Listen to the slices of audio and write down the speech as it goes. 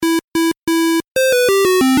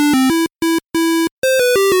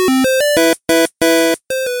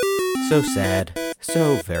So sad.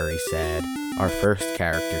 So very sad. Our first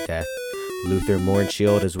character death. Luther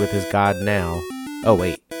Mournshield is with his god now. Oh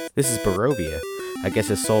wait, this is Barovia. I guess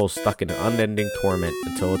his soul's stuck in an unending torment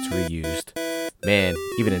until it's reused. Man,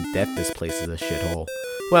 even in death this place is a shithole.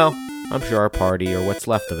 Well, I'm sure our party, or what's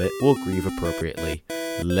left of it, will grieve appropriately.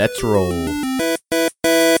 Let's roll.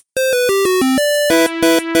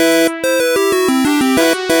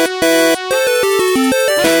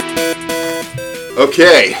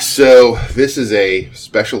 Okay, so this is a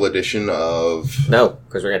special edition of... No,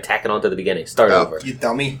 because we're going to tack it on to the beginning. Start over. You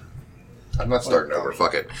dummy. I'm not starting over,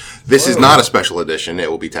 fuck it. This is not a special edition, it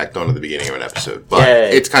will be tacked on to the beginning of an episode. But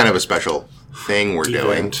it's kind of a special thing we're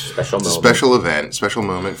doing. Special It's a moment. special event, special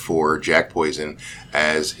moment for Jack Poison,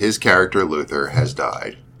 as his character Luther has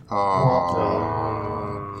died.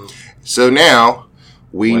 Aww. So now...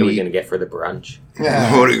 What are we going to get for the brunch? What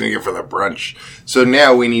are you going to get for the brunch? So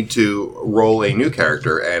now we need to roll a new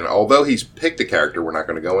character, and although he's picked a character, we're not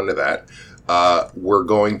going to go into that. We're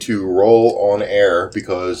going to roll on air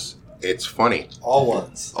because it's funny. All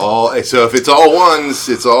ones. So if it's all ones,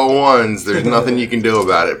 it's all ones. There's nothing you can do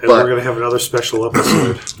about it. And we're going to have another special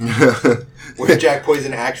episode. Where Jack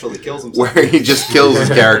Poison actually kills himself. Where he just kills his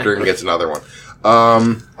character and gets another one. Oh,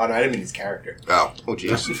 no, I didn't mean his character. Oh,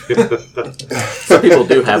 jeez. Some people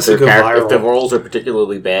do have their go character. If the viral. roles are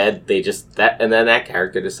particularly bad, they just and then that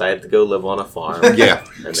character decided to go live on a farm. Yeah,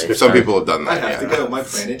 And some people have done I that. have to go. My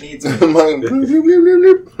planet needs me.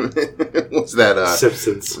 What's that?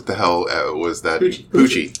 Simpsons. What the hell was that? Poochie.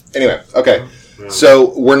 Poochie. Anyway, okay.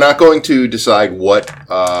 So we're not going to decide what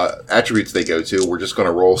attributes they go to. We're just going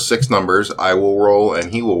to roll 6 numbers. I will roll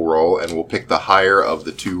and he will roll, and we'll pick the higher of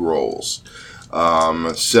the 2 rolls.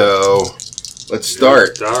 So let's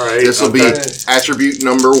start. All right. This will be attribute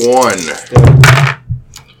number 1.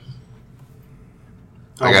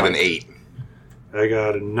 I got an 8. I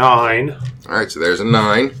got a 9. All right, so there's a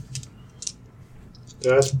 9.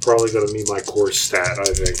 That's probably going to be my core stat, I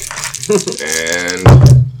think. And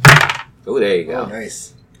Oh, there you go. Oh,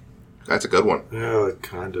 nice. that's a good one. Yeah,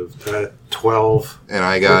 kind of. 12. And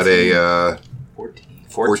I got a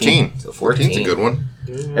 14. So 14's a good one.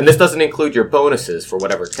 And this doesn't include your bonuses for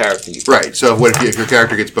whatever character you pick. Right, so if your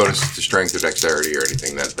character gets bonuses to strength or dexterity or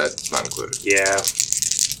anything, that's not included. Yeah.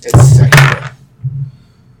 It's second.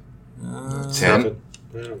 10. 7.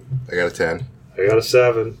 Yeah. I got a 10. I got a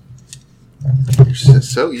 7. You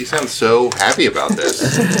sound so happy about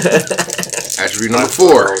this. Attribute number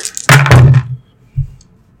 4.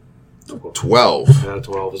 12. Yeah,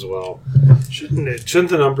 12 as well. Shouldn't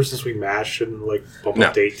the number, since we matched, shouldn't bump No.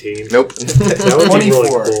 up to 18? Nope. That would be really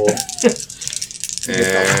 24. cool.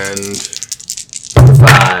 And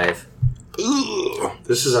 5. ugh,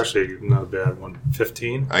 This is actually not a bad one.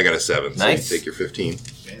 15. I got a 7. So Nice. you take your 15.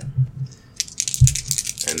 Man.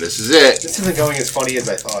 And this is it. This isn't going as funny as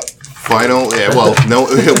I thought. Final. Yeah. Well, no,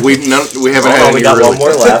 we haven't had Oh, any. we got really- one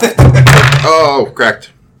more left. Oh, cracked.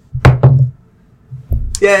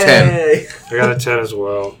 Yay! I got a 10 as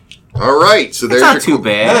well. All right. So there's That's not your. too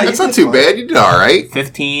bad. That's not too bad. You did all right.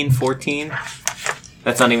 15, 14.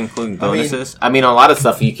 That's not even including bonuses. I mean, a lot of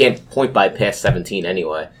stuff you can't point by past 17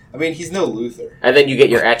 anyway. I mean, he's no Luther. And then you get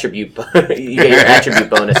your attribute. You get your attribute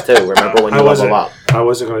bonus too. Remember when you level up? I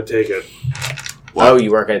wasn't going to take it. What? Oh,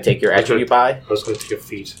 you weren't going to take your attribute by? I was going to take a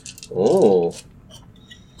feat. Oh,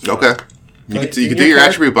 Okay. You Wait, could did do your your char-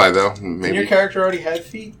 attribute by though. Did Maybe. your character already have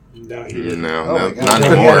feet? No, he No, didn't. no, Oh my God. not No,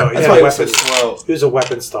 anymore. no, That's Yeah, why it was so weapon. slow. It was a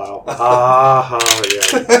weapon style. Yeah.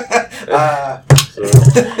 So,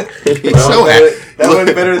 He's so happy. That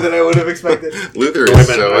went better than I would have expected. Luther Wait a is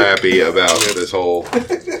minute, so I- happy about this whole.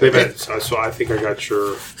 wait a minute. So I think I got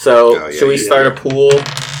your... so Oh, yeah, should we you- start a pool?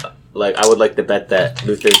 Like, I would like to bet that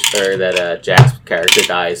Luther's or that Jack's character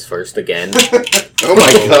dies first again. Oh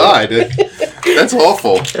my god, that's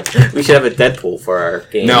awful. We should have a Deadpool for our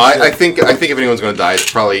game. No, I think if anyone's going to die, it's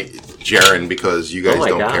probably Jaren because you guys Oh my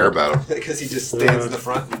don't God. care about him. Because he just stands in the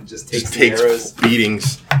front and just takes Just the takes arrows.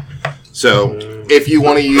 beatings. So if you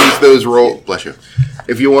want to use those rolls, bless you.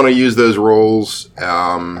 If you want to use those rolls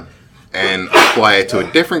and apply it to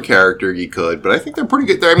a different character, you could. But I think they're pretty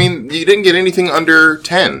good. I mean, you didn't get anything under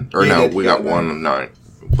 10, or You no, did we get got 1 9.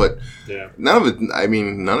 But Yeah. none of it. I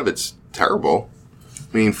mean, none of it's terrible.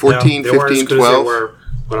 I mean, 14, Yeah, they weren't as 15, good as they 12. were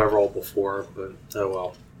when I rolled before, but oh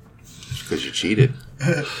well. Because you cheated.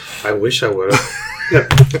 I wish I would have. Yeah,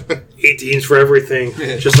 18s for everything,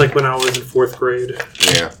 just like when I was in 4th grade.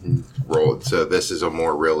 Yeah, roll it. So this is a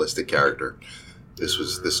more realistic character.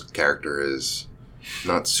 This character is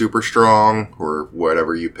not super strong or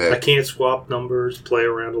whatever you I pick. can't swap numbers, play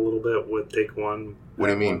around a little bit with take one. What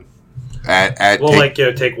do you mean?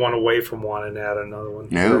 Take one away from one and add another one.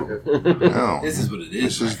 No. No. This is what it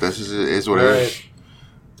is. This is what it is.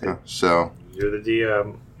 Yeah, so you're the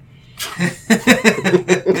DM.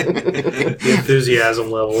 The enthusiasm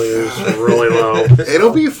level is really low.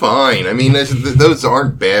 It'll be fine. I mean, those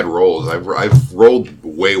aren't bad rolls. I've rolled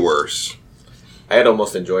way worse. I'd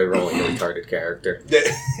almost enjoy rolling a retarded character.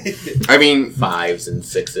 I mean, 5s and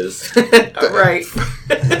 6s. All right.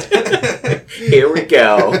 Here we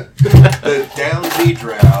go. The down Z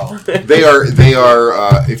drow. They are.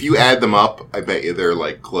 If you add them up, I bet you they're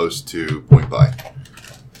like close to point buy.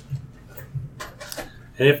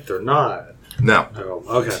 And if they're not, No. oh,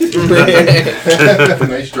 okay.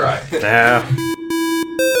 Nice try. Nah.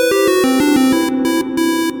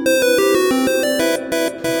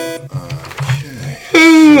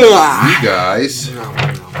 You guys,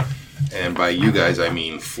 and by you guys I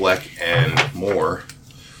mean Fleck and more,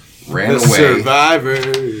 ran The away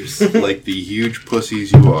survivors. like the huge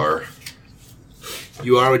pussies you are.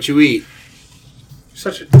 You are what you eat.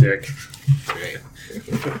 Such a dick. Right.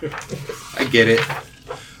 I get it. Shit,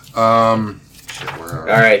 where are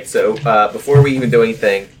we? Alright, so before we even do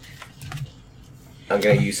anything, I'm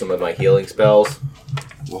going to use some of my healing spells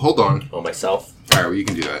Well, hold on. on myself. Alright, well, you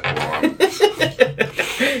can do that.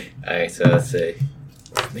 Alright, so let's see.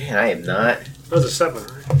 Man, I am not. That was a 7,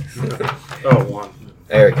 right? Oh, 1.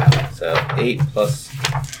 There we go. So 8 plus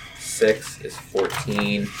 6 is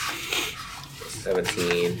 14,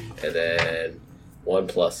 17, and then 1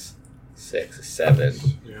 plus 6 is 7.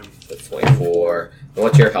 Yeah. That's 24. And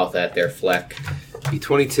what's your health at there, Fleck?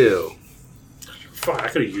 B22. Fuck, I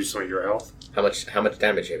could have used some of your health. How much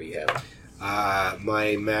damage have you had?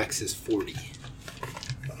 My max is 40.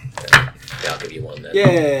 Yeah, I'll give you one then.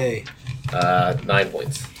 Yay! 9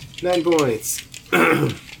 points. 9 points.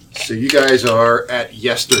 So you guys are at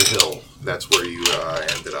Yester Hill. That's where you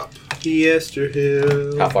ended up.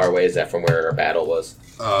 Yesterhill. How far away is that from where our battle was?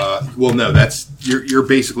 Well, no, that's you're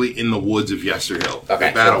basically in the woods of Yester Hill. Okay,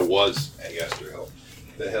 The battle was at Yester Hill.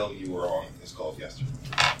 The hill you were on is called Yester Hill.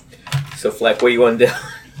 So, Fleck, what do you want to do?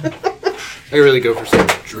 I really go for some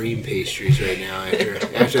dream pastries right now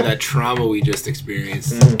after that trauma we just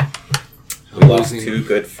experienced. We lost 2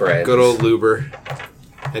 good friends. Good old Luber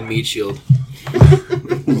and Meat Shield.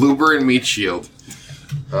 Luber and Meat Shield.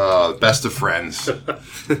 Best of friends.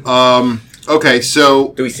 Okay, so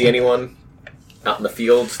Do we see anyone out in the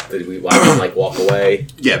fields? Did we watch them walk away?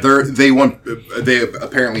 yeah, they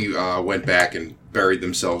apparently went back and buried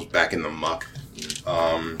themselves back in the muck.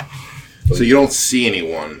 So you don't see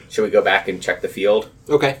anyone. Should we go back and check the field?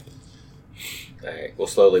 Okay. Alright, we'll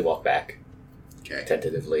slowly walk back. Okay,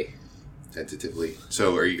 Tentatively.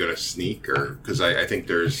 So are you going to sneak, or because I think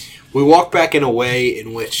there's We walk back in a way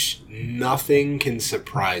in which nothing can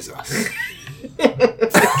surprise us.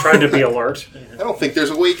 Trying to be alert. I don't think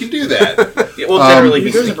there's a way you can do that. Yeah, well, generally,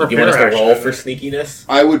 be there's a sneaky. Do you want us to prepare roll action. for sneakiness?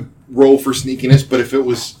 I would roll for sneakiness, but if it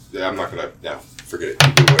was, I'm not going to. No, forget it.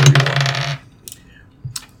 You do whatever you want.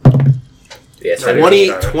 Yeah,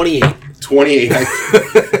 Right. 28. 28.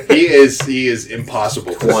 He is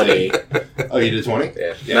impossible. To 20. see. Oh, you did 20?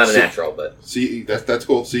 Yeah, Yeah, not a so- natural, but... See, that's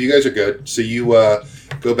cool. So you guys are good. So you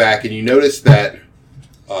go back and you notice that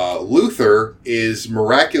Luther is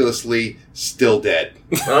miraculously still dead.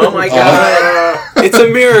 Oh my god! It's a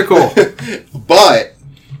miracle. But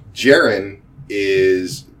Jaren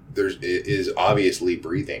is obviously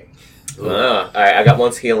breathing. Alright, I got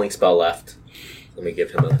one healing spell left. Let me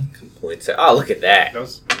give him a point. Oh, look at that. That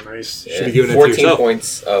was nice. Yeah, Should be giving it to 14 yourself.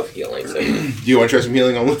 points of healing. So I Do you want to try some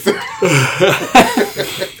healing on Luther? don't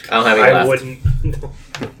have any I left. wouldn't.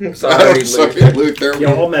 I'm sorry, I'm sorry, Luther. Luther.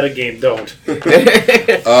 Yeah, all metagame don't.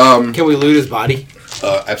 Can we loot his body?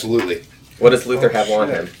 Absolutely. What does Luther have on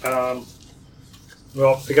him?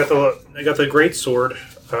 Well, I got the great sword.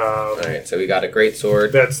 Alright, so we got a great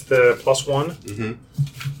sword. That's the +1. Mm-hmm.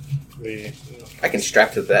 The I can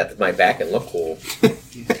strap to that to my back and look cool. That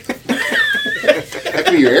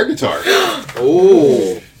could be your air guitar.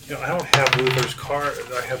 Oh. I don't have Luther's card.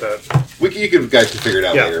 I have that. You guys can figure it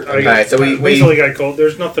out later. I Alright, so we basically got gold.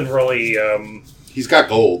 There's nothing really. He's got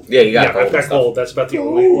gold. Yeah, you got Yeah, gold. I've got and stuff. gold. That's about the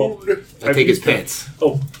only. Well, I take his pants.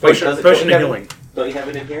 Oh, Wait, does it- potion don't and you healing. Don't you have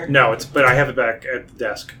it in here? No, but I have it back at the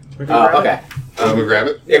desk. We can Oh, grab it? okay. Go grab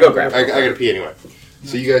it. Yeah, go grab I it. gotta pee anyway.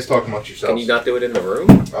 So you guys talk amongst yourselves. Can you not do it in the room?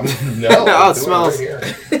 No. Oh, I'm it doing smells- right here.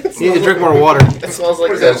 You need to drink more water. It smells like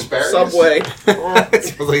What is that, some asparagus? Subway. It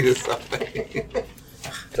smells like this something.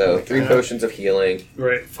 So 3 potions of healing.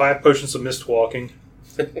 Right, 5 potions of mist walking.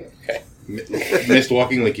 Okay. Missed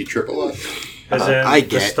walking like you trip a lot. As in I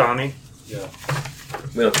get. Vistani.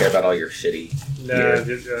 We don't care about all your shitty. Nah,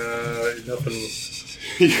 gear. nothing.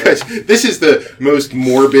 You guys, this is the most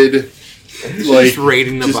morbid, like Just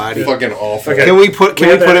raiding the just body. fucking awful. Okay. Can we put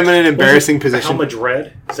have him in that- an embarrassing the position? helmet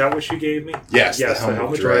red. Is that what you gave me? Yes, Yes, the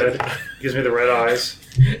helmet red. Gives me the red eyes.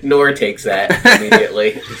 Nora takes that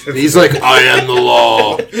immediately. He's like, I am the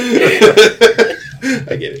law.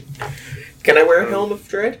 I get it. Can I wear a helm of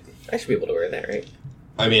dread? I should be able to wear that, right?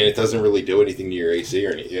 I mean, it doesn't really do anything to your AC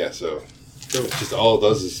or anything. Yeah, so it's just all it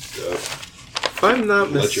does is If I'm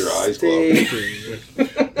not let your eyes glow.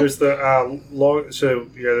 There's the long. So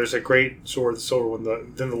yeah, there's a great sword, the silver one.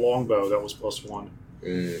 Then the longbow that was +1.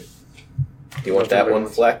 Do you want that one,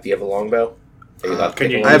 Fleck? Do you have a longbow? Are you allowed to Can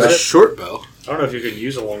pick you a I have a longbow? short bow. I don't know if you can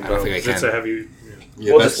use a longbow. I don't think I 'cause It's can. a heavy.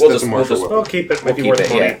 Yeah, We'll that's, just- we'll that's just- a martial we'll weapon. Well, keep it. We'll Maybe keep worth it,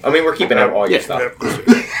 money. yeah. I mean, we're keeping out all your Yeah. stuff.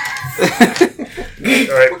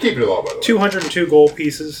 All right, We're keeping it all, by the way. 202 gold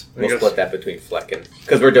pieces. I We'll guess. split that between Fleck and...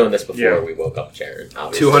 Because we're doing this before Yeah. we woke up Sharon,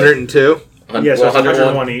 obviously. 202. Yes, Well, that's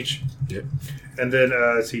 101 each. Yep. And then,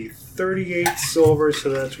 let's see, 38 silver, so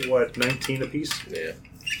that's what, 19 apiece? Yeah.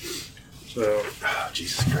 So, Oh,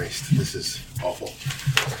 Jesus Christ, this is awful.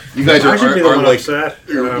 You guys I should be the are one like upset.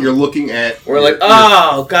 you're looking at. We're like,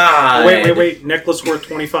 oh, God. Wait. Necklace worth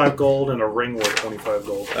 25 gold and a ring worth 25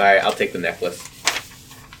 gold. All right, I'll take the necklace.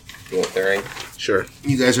 You want the ring? Sure.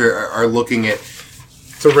 You guys are looking at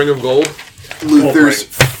It's a ring of gold. Luther's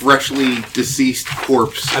freshly deceased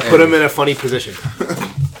corpse. I put him in a funny position.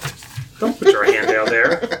 Don't put your hand down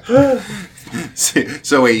there.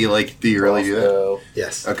 So wait, do you really do that? Also,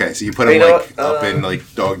 Yes. Okay, so you put Hey, him you know like what? up in like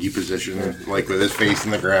doggy position, like with his face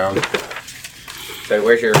in the ground. so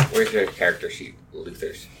where's your character sheet,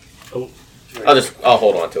 Luther's? Oh, I'll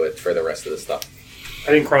hold on to it for the rest of the stuff.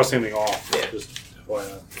 I didn't cross anything off. Yeah. Just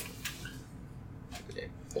FYI. Yeah,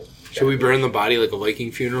 cool. Should we burn the body like a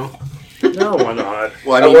Viking funeral? No, why not?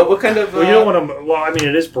 Well, I mean, what kind of? Well, you don't want to. Well, I mean,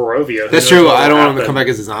 it is Barovia. That's Who knows true. what I will don't want him to happen. come back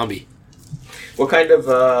as a zombie. What kind of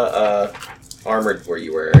armor were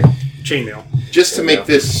you wearing? Chainmail. just to Yeah. make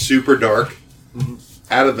this super dark,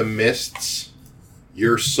 out of the mists,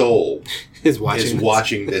 your soul Is is watching.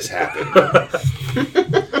 watching this happen.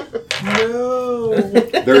 No.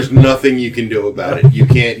 There's nothing you can do about it. You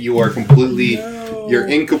can't. You are completely. You're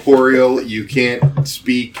incorporeal. You can't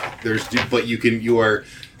speak. But you can. You are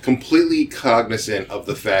completely cognizant of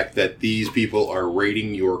the fact that these people are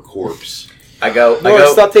raiding your corpse. I go.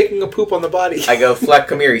 stop taking a poop on the body. I go. Fleck,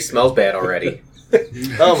 come here. He smells bad already.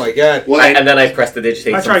 Oh my god. Well, And then I press the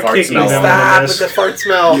digitate I some tried fart kicking smell. them. Stop This. with the fart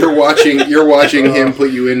smell. you're watching him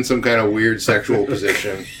put you in some kind of weird sexual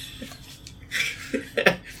position.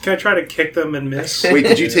 Can I try to kick them and miss? Wait,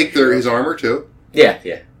 did you take his armor too? Yeah.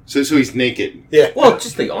 So he's naked. Yeah. Well,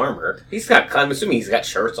 just the armor. He's got. I'm assuming he's got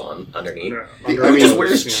shirts on underneath. No, I Who mean- just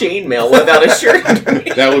wears chainmail without a shirt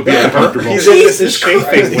underneath? That would be uncomfortable. He's into some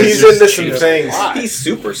chafing. He's into some things. He's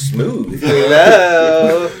super smooth.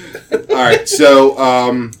 Hello. All right, so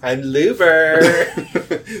I'm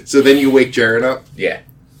Luber. so then you wake Jaren up. Yeah.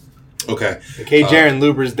 Okay, Okay, Jaren,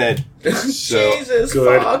 Luber's dead. so Jesus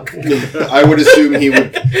Good. fuck. I would assume he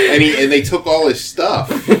would, and they took all his stuff.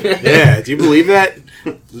 Yeah, do you believe that?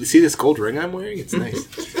 See this gold ring I'm wearing? It's nice.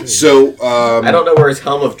 So I don't know where his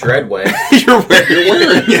helm of dread went. You're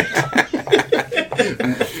wearing it.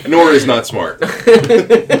 Nora is not smart.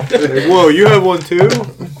 Like, whoa, you have one too?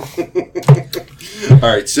 All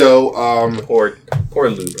right, so Poor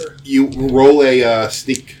Luber. you roll a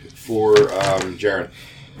sneak for Jaren.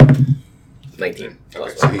 19. Okay,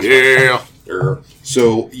 Plus one. Yeah.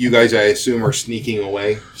 So you guys, I assume, are sneaking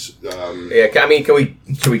away. Yeah, I mean,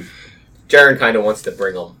 should we... Jaren kind of wants to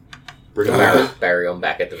bring him. Bring them back. Bury him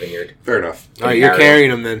back at the vineyard. Fair enough. Alright, you're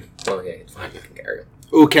carrying him then. Well, yeah, it's fine. We can carry him.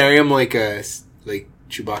 Ooh, carry him like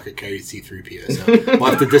Chewbacca carried C-3PO. So we'll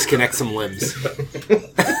have to disconnect some limbs.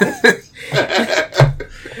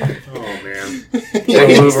 Oh man. Yeah,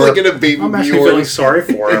 he's Luber. like in a baby I'm actually Bjorn. feeling sorry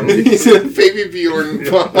for him. He's in a baby Bjorn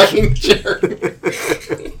behind Jaren.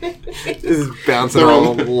 This is bouncing They're all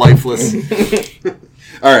all- lifeless.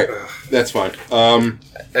 All right, that's fine. All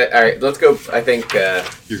right, let's go. I think,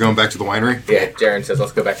 You're going back to the winery. yeah, Jaren says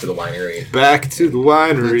let's go back to the winery. Back to the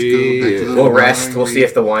Let's go back to winery. the- We'll rest. We'll winery. see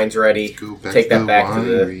if the wine's ready. Go back Take to that back to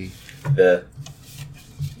winery. the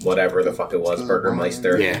whatever the fuck it was,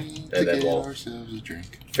 Burgermeister. Yeah. And then get we'll ourselves a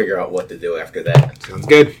drink. figure out what to do after that. Sounds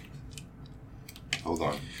good. Hold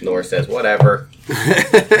on. Nora says whatever.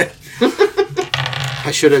 I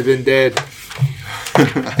should have been dead.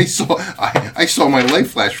 I saw my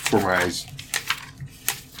life flash before my eyes.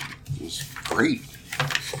 It was great.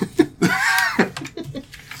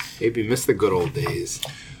 Maybe miss the good old days.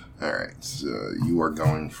 All right, so you are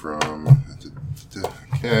going from.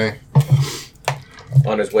 Okay.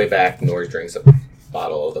 On his way back, Nora drinks a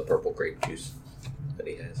bottle of the purple grape juice. that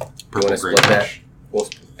he has. Purple wanna grape split that? mash.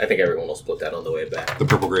 I think everyone will split that on the way back. The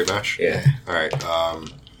purple grape mash. Yeah. All right.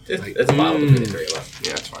 It's a bottle between the three of us.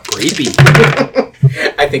 Yeah, it's fine.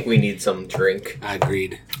 Grapey. I think we need some drink. I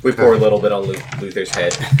agreed. We pour a little bit on Luther's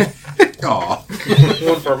head. Aw.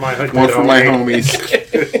 One for my One for my homies.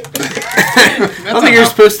 I don't think you're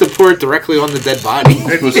supposed to pour it directly on the dead body. I'm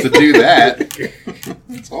supposed to do that.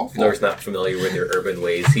 It's awful. Nor's not familiar with your urban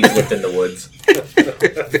ways. He's lived in the woods.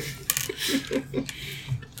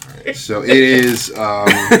 So it is.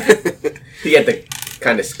 He had to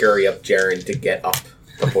kind of scurry up Jaren to get up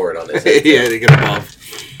to pour it on his head. Yeah, they get above.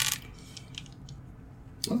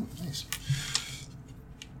 Oh, nice.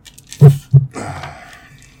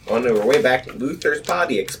 On our way back, Luther's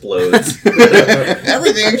body explodes.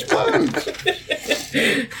 Everything explodes.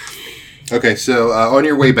 Okay, so on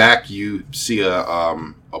your way back, you see a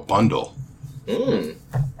bundle.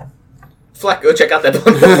 Fleck, go check out that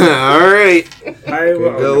bundle. All right. I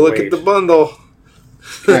will Go look at the bundle.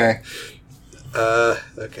 Okay.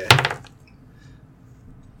 Okay.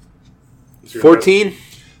 14?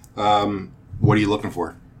 What are you looking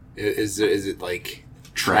for? Is it like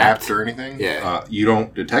Trapped or anything? Yeah. You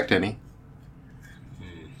don't detect any.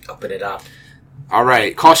 Open it up. All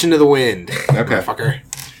right. Caution to the wind. Okay. Motherfucker.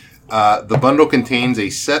 The bundle contains a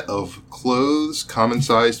set of clothes common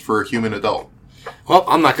sized for a human adult. Well,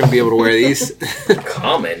 I'm not going to be able to wear these.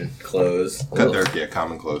 Common clothes.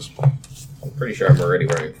 Common clothes. I'm pretty sure I'm already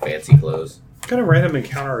wearing fancy clothes. What kind of random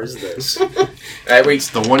encounter is this? Alright, It's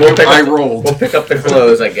the one pick I up rolled. We'll pick up the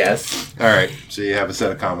clothes, I guess. All right, so you have a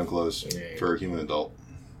set of common clothes for a human adult.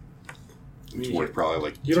 Which would probably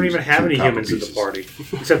like You don't even have any humans in the party,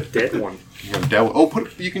 except dead one. You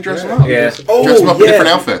have you can dress them up. Yeah. Dress them up in different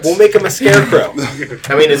outfits. We'll make him a scarecrow.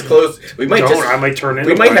 I mean, his clothes. We might I might turn into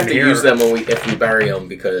We might one have to here. use them if we bury him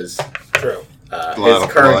because True. his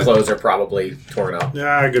current clothes are probably torn up.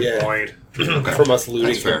 Ah, good Yeah. point. From us looting.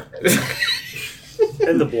 That's fair.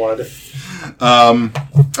 And the blood. All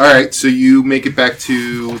right, so you make it back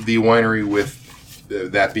to the winery with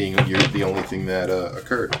that being the only thing that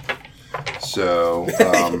occurred. So,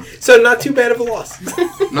 So not too bad of a loss.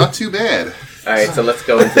 not too bad. All right, so let's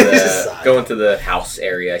go into the house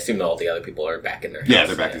area. I assume all the other people are back in their house. Yeah,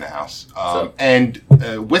 they're back in the house, So- and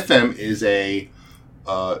with them is a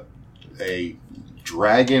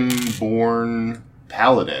dragonborn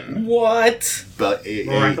paladin. What? But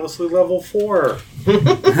Miraculously level 4. Well,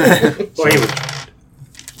 he was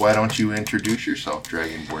why don't you introduce yourself,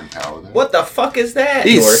 dragonborn paladin? What the fuck is that?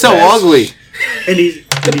 He's Nor so says. ugly. and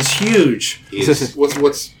he's huge.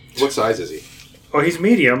 What size is he? Oh, he's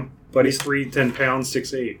medium, but he's 10 pounds,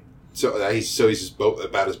 6'8". So he's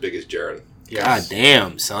about as big as Jaren. God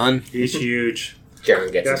damn, son. He's huge.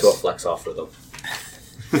 Jaren gets Yes. into a flex off with him.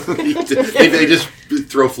 they just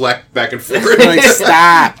throw Fleck back and forth. Like,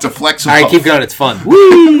 stop. It's a flex. All right, keep going. It's fun.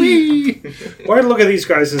 Whee! Well, I look at these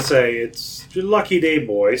guys and say, it's your lucky day,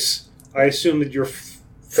 boys. I assume that you're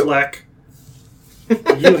Fleck.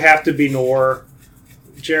 You have to be Nor,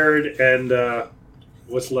 Jared, and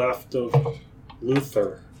what's left of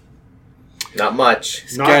Luther. Not much.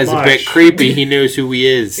 This guy's a bit creepy. He knows who he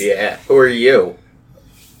is. Yeah. Who are you?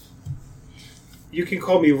 You can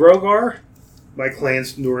call me Rogar. My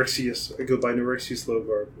clan's Norexius. I go by Norexius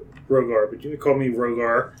Rogar, but you can call me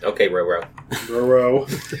Rogar. Okay, Roro. Roro.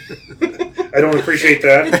 I don't appreciate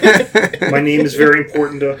that. My name is very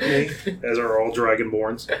important to me, as are all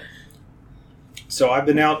Dragonborns. So I've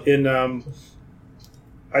been out in.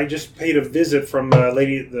 I just paid a visit from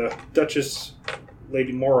the Duchess,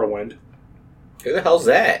 Lady Morrowind. Who the hell's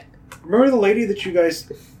that? Remember the lady that you guys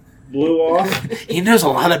blew off? He knows a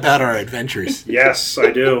lot about our adventures. Yes,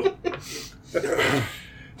 I do.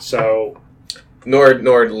 So Nor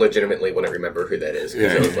legitimately wouldn't remember who that is. 'Cause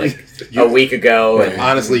Yeah. it was like a week ago. And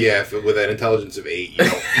Honestly, yeah. With an intelligence of 8,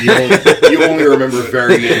 you only remember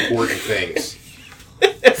very important things.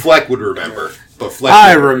 Fleck would remember, but Fleck.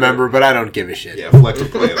 I remember, but I don't give a shit. Yeah, Fleck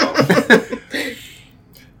would play it off.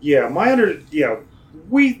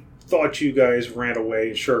 we thought you guys ran away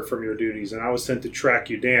and shirked from your duties, and I was sent to track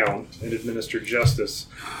you down and administer justice.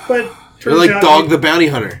 But You're turns like out Dog the Bounty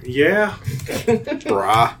Hunter. Yeah.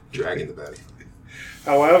 Brah. Dragging the bed.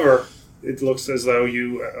 However, it looks as though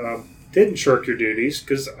you didn't shirk your duties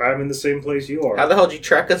because I'm in the same place you are. how the hell did you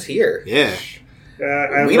track us here? Yeah.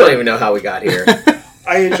 We don't even know how we got here.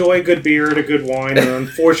 I enjoy a good beer and a good wine, and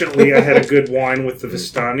unfortunately, I had a good wine with the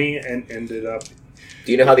Vistani and ended up.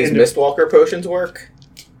 Do you know how these Mistwalker potions work?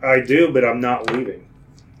 I do, but I'm not leaving.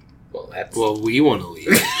 Well, that's... Well, we want to leave.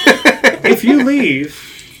 If you leave,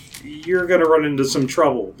 you're going to run into some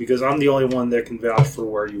trouble because I'm the only one that can vouch for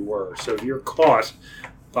where you were. So if you're caught,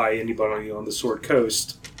 by anybody on the Sword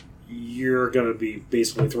Coast, you're going to be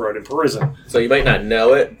basically thrown in prison. So you might not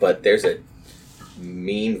know it, but there's a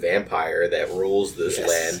mean vampire that rules this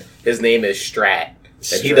land. His name is Strat,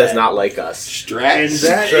 and he does not like us. Strat. And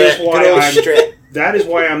that is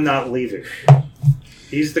why I'm not leaving.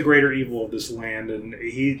 He's the greater evil of this land, and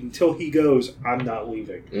until he goes, I'm not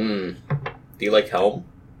leaving. Do you like Helm?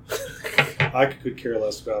 I could care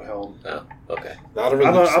less about Helm. Oh, okay. Not a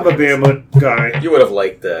I'm a Bamut guy. You would have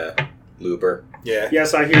liked Luber. Yeah.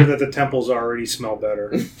 Yes, I hear that the temples already smell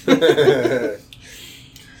better.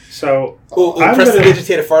 So We'll I'm press the gonna-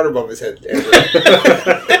 digitate a fart above his head.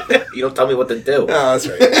 You don't tell me what to do. Oh, that's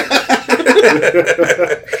right.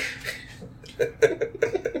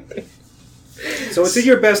 So it's in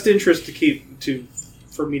your best interest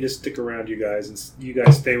for me to stick around, you guys, and you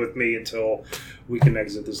guys stay with me until we can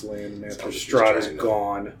exit this land and after Sounds like he's Strahd is trying to-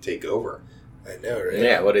 gone. Take over. I know, right?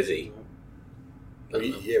 Yeah, what is he? What do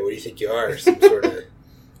you think you are? Some sort of...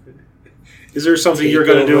 Is there something you're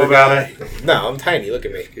going to do about it? No, I'm tiny. Look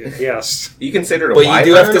at me. Yes. You considered a But you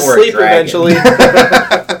do have to wyvern or a sleep dragon? eventually.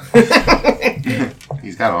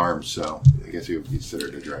 He's got arms, so I guess he would be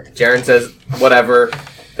considered a dragon. Jaren says, whatever.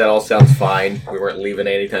 That all sounds fine. We weren't leaving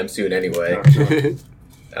anytime soon anyway.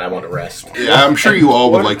 And I want to rest. Yeah, I'm sure you all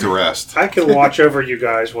would like to rest. I can watch over you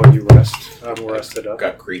guys while you rest. I'm rested up.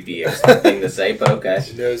 Got creepy thing to say, but okay.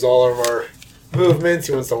 He knows all of our movements.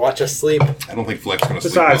 He wants to watch us sleep. I don't think Fleck's going to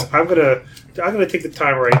sleep Besides, well. I'm gonna take the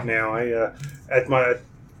time right now.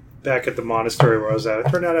 Back at the monastery where I was at, it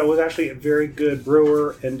turned out I was actually a very good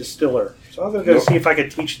brewer and distiller. So I'm gonna go see if I can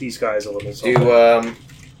teach these guys a little something.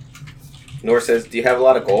 Nor says, do you have a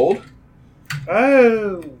lot of gold?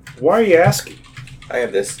 Why are you asking? I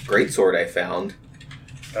have this great sword I found.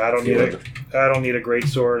 I don't need a great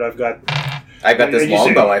sword. I've got this Did you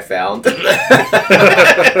longbow say- I found.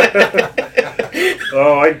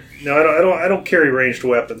 I don't carry ranged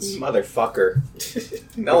weapons. Motherfucker.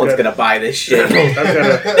 No one's gonna buy this shit. I've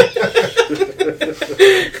got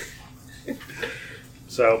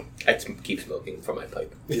So I keep smoking from my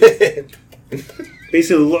pipe.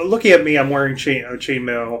 basically, looking at me, I'm wearing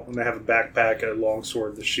chainmail, and I have a backpack, a long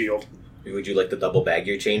sword, the shield. Would you like to double bag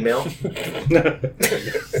your chainmail?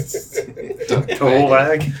 The whole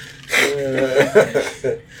bag.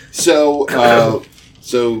 So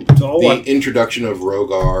all the one. introduction of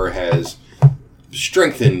Rogar has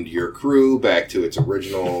strengthened your crew back to its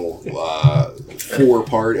original four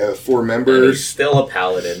He's members. still a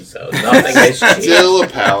paladin, so nothing has changed. Still a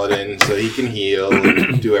paladin, so he can heal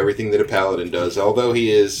and do everything that a paladin does. Although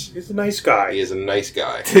He's a nice guy. he is a nice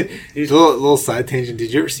guy. little side tangent.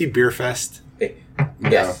 Did you ever see Beer Fest?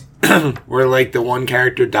 Yes. Where like the one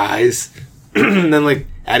character dies, and then like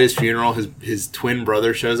at his funeral, his twin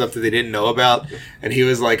brother shows up that they didn't know about, and he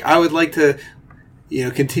was like, "I would like to,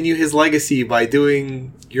 continue his legacy by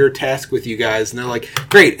doing your task with you guys." And they're like,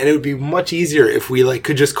 "Great!" And it would be much easier if we like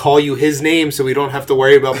could just call you his name, so we don't have to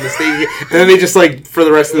worry about mistaking. And then they just like for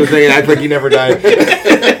the rest of the thing act like he never died.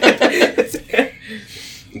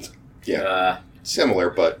 Yeah, similar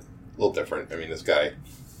but a little different. I mean, this guy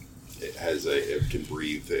can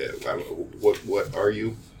breathe. What are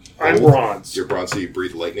you? I'm bronze. You're bronze, so you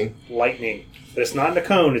breathe lightning. Lightning. But it's not in a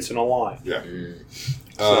cone, it's in a line. Yeah.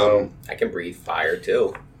 So- I can breathe fire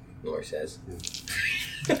too, Nor says.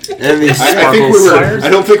 And these I sparkles.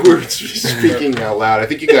 don't think we're speaking out loud. I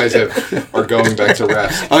think you guys are going back to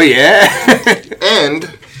rest. Oh yeah. And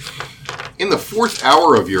in the 4th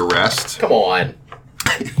hour of your rest, Come on.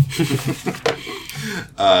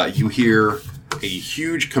 you hear a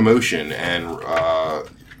huge commotion, and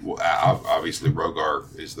obviously Rogar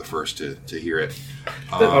is the first to hear it.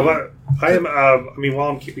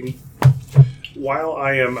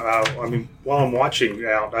 While I'm watching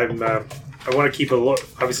out, I want to keep an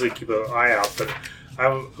eye out, but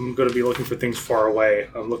I'm going to be looking for things far away.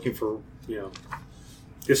 I'm looking for,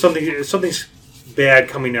 if something's bad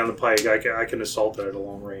coming down the pike, I can assault it at a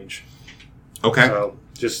long range. Okay. So,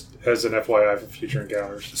 just as an FYI for future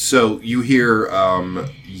encounters. So you hear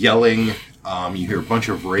yelling, you hear a bunch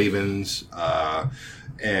of ravens,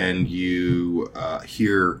 and you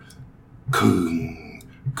hear kung,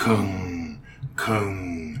 kung,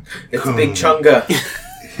 kung. It's kung. Big Chunga.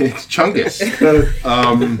 It's Chungus.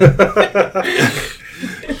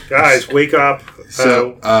 Guys, wake up.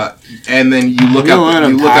 So, and then you look out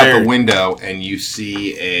I'm the tired. window and you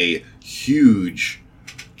see a huge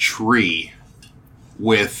tree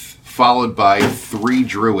followed by 3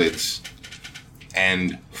 druids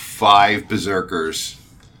and 5 berserkers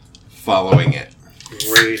following it.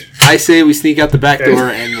 Great. I say we sneak out the back door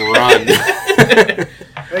and run.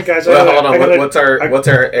 Hey guys, Well, hold on. I gotta- What's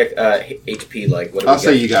our HP like? What do I'll we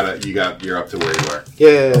say get? you're up to where you were.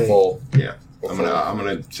 Yeah. Full. Yeah. Full. I'm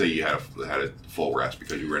gonna say you had a full rest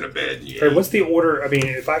because you were in a bed. And All right, what's the order? I mean,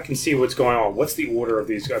 if I can see what's going on, what's the order of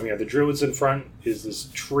these? I mean, are the druids in front? Is this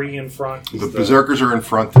tree in front? The berserkers are in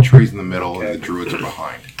front, the trees in the middle, Okay. and the druids are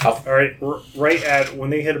behind. All right, right at when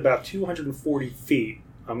they hit about 240 feet,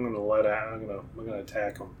 I'm gonna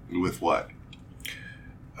attack them. With what?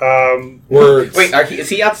 Words. Wait, is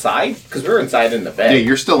he outside? Because we're inside in the bed. Yeah,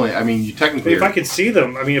 you're still in. I mean, you technically. If I could see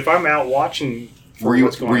them, I mean, if I'm out watching, for Were you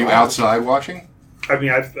what's going on, outside watching? I mean,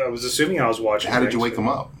 I was assuming I was watching. How did you wake them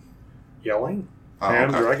up? Yelling. Oh, I am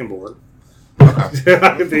okay. Dragonborn.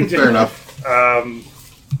 Okay. Fair enough.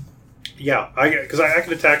 Yeah, because I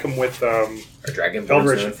can attack them with Are Dragonborns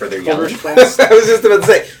Eldritch known for their yelling? Eldritch Blast. I was just about to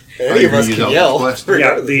say, Are any you of gonna us use can Eldritch yell. Blast?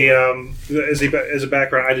 Yeah, as a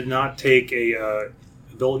background, I did not take a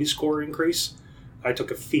ability score increase. I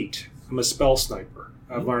took a feat. I'm a spell sniper.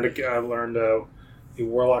 I've learned a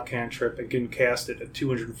warlock cantrip and can cast it at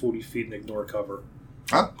 240 feet and ignore cover.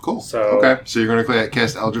 Oh, cool. So- okay, so you're going to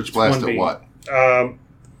cast Eldritch Blast at 1B. what?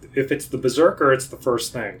 If it's the berserker, it's the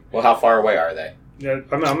first thing. Well, how far away are they? Yeah,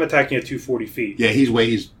 I'm attacking at 240 feet. Yeah, he's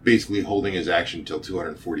basically holding his action until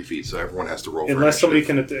 240 feet, so everyone has to roll. for Unless somebody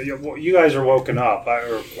initiative. can, you guys are woken up,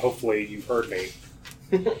 or hopefully you've heard me.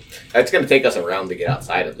 It's going to take us a round to get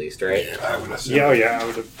outside, at least, right? I would assume. Yeah, I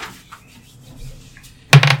would.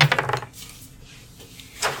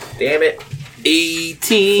 Damn it!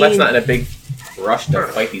 18. Fleck's not in a big rush to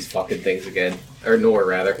fight these fucking things again, or Nor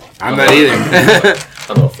rather. I'm not either. I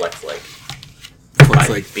don't know what Fleck's like. Fleck's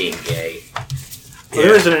I'm like, being gay. Well,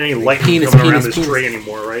 there isn't any lightning Penis, coming around penis, this penis. tree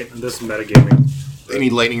anymore, right? In this metagaming. Any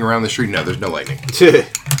lightning around the street? No, there's no lightning.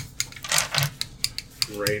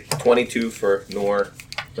 Great. 22 for Nor,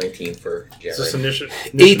 19 for Is this Jared. initiative?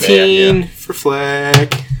 18 for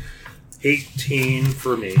Fleck. 18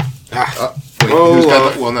 for me. Ah, Wait, Oh,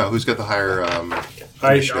 who's got the higher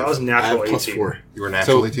I initiative? was I natural have plus 18. 4. You were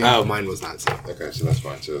natural So, 18? oh, mine was not so. Okay, so that's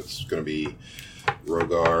fine. So it's going to be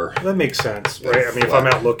Rogar. That makes sense, right? I mean, if I'm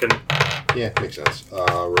out looking, Yeah, makes sense.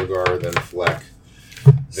 Rogar, then Fleck,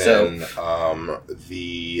 So- then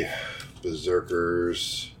the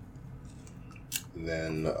Berserkers,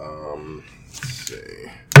 then, let's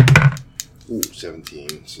see. Ooh,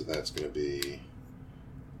 17. So that's going to be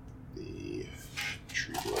the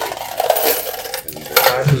Tree Blade. And then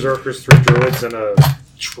 5 berserkers, 3 druids, and a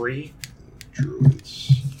tree.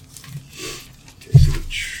 Druids. Okay, so the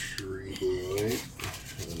Tree Blade,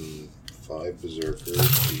 and 5 Berserkers,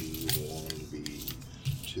 B1,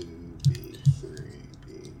 B2, B3,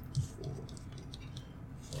 B4,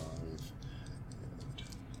 B5,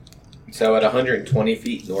 So at 120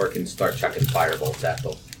 feet, Nor can start chucking firebolts at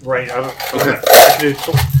them. Right. Okay. I can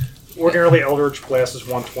do, ordinarily, Eldritch Blast is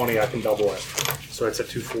 120. I can double it. So it's at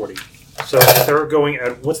 240. So if they're going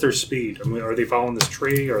at, what's their speed? I mean, are they following this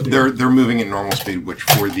tree? Or are they, They're moving at normal speed, which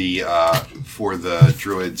for the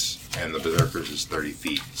druids and the berserkers is 30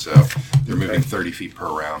 feet. So they're moving 30 feet per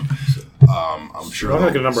round. I'm sure I'm they'll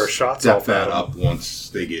gonna get a number of shots step off that that. up once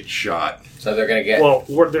they get shot. So they're going to get... Well,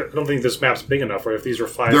 I don't think this map's big enough, right? If these are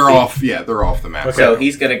 5 They're feet. off. Yeah, they're off the map. Okay. So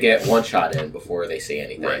he's going to get one shot in before they see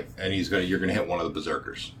anything. Right, and you're gonna hit one of the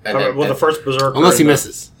berserkers And All right, then, well, the first berserker. Unless he and the-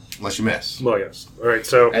 misses. unless you miss. Well, yes. All right.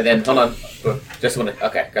 So and then, hold on. Just want to...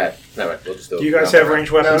 Okay, go ahead. No, we'll just do do you guys have ranged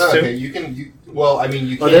weapons too? Okay, you can. Well, I mean,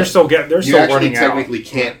 you Oh, can't. they're still They're you still actually running out. technically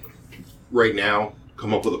can't right now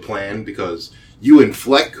come up with a plan because you and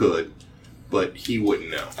Fleck could, but he wouldn't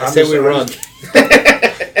know. I say we run.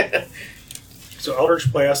 So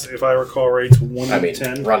Eldritch Blast, if I recall right, it's 1 I to mean,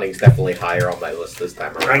 10. running's definitely higher on my list this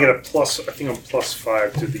time around. I get a plus. I think I'm plus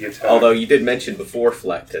 5 to the attack. Although you did mention before,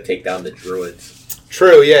 Fleck, to take down the druids.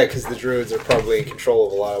 True, yeah, because the druids are probably in control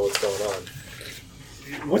of a lot of what's going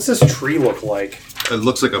on. What's this tree look like? It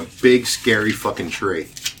looks like a big, scary fucking tree.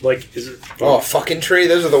 Like, is it? Oh, fucking tree.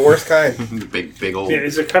 Those are the worst kind. big old. Yeah,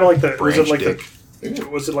 is it kind of like the? Was it branch like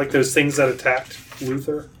dick. Was it like those things that attacked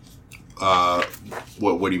Luther?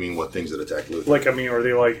 What do you mean? What things that attack Luther? Like, I mean, are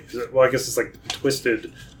they like? Is it, well, I guess it's like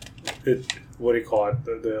twisted. What do you call it?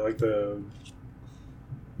 The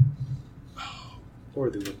what are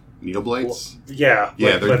they? Needle blades? Yeah.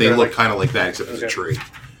 Yeah, but they they're look like- kind of like that, except it's a Okay. tree.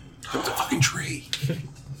 It's a fucking tree.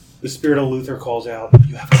 The spirit of Luther calls out,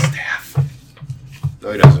 "You have a staff."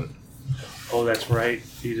 No, he doesn't. Oh, that's right.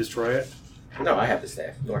 Do you destroy it? No, I have the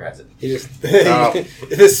staff. Nor has it. He just Oh.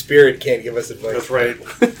 this spirit can't give us advice. That's right.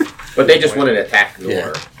 But they just wanted to attack Nor.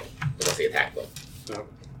 Yeah. Unless he attacked them.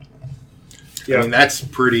 Yeah. I mean, that's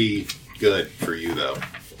pretty good for you, though.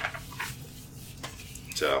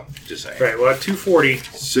 So, just saying. Right. Well, at 240.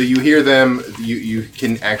 So you hear them. You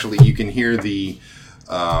can hear the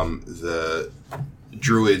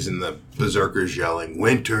druids and the berserkers yelling,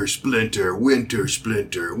 "Winter Splinter, Winter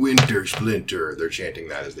Splinter, Winter Splinter." They're chanting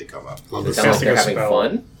that as they come up. Does it sound like casting they're a having spell.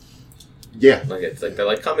 fun? Yeah. Like it's like they're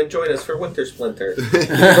like, come and join us for Winter Splinter.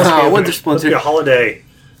 Winter Must be Splinter. a holiday.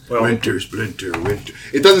 Well, Winter Splinter, Winter.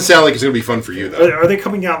 It doesn't sound like it's going to be fun for you, though. are they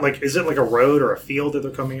coming out like? Is it like a road or a field that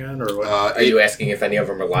they're coming in, or what? Are you asking if any of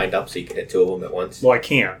them are lined up so you can hit two of them at once? Well, I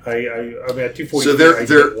can't. I mean, at 240. So I they're can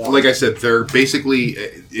get one. like I said, they're basically,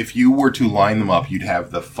 if you were to line them up, you'd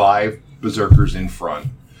have the 5 berserkers in front.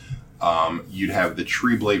 You'd have the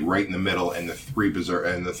tree blade right in the middle, and the 3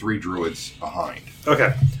 druids behind.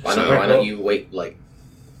 Okay. Why don't you wait like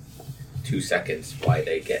 2 seconds while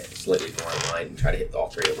they get slightly more in line and try to hit all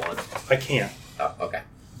 3 at once? I can't. Oh, okay.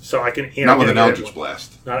 So I can. Not with an I'll get Eldritch one.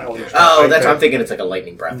 Blast. Not Eldritch. Oh, Blast. that's I- what I'm thinking. It's like a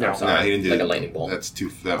lightning breath. No. I'm sorry. No, he didn't do like that. a lightning bolt. That's too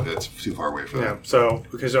far away for Yeah. that. So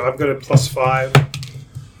so I've got a +5,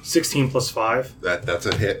 16 +5. That's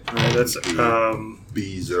a hit. That's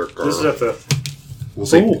Berserker. this is at the We'll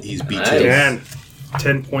say Ooh. he's B2. Nice.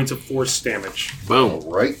 10 points of force damage. Boom.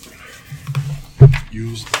 All right.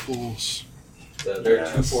 Use the force. So they're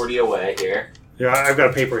 240 away here. Yeah, I've got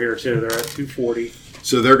a paper here too. They're at 240.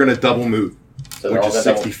 So they're going to double move. So they're Which all is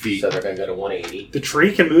gonna 60 feet. So they're going to go to 180. The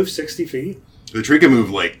tree can move 60 feet. The tree can move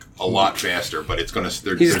like a lot faster, but it's going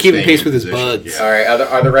to. He's keeping pace with his buds. All right.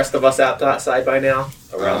 Are the rest of us outside by now?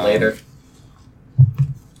 Around later?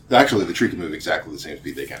 Actually, the tree can move exactly the same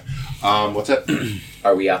speed they can. What's that?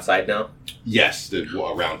 Are we outside now? Yes, the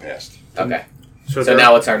round passed. Okay. So, So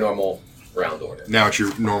now it's our normal round order. Now it's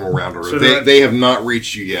your normal round order. So they, that- they have not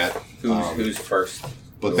reached you yet, Who's first?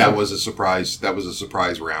 but that was a surprise. That was a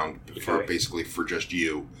surprise round for Okay. basically for just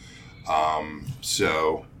you.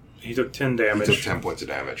 So he took 10 he damage. took 10 points of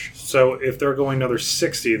damage. So if they're going another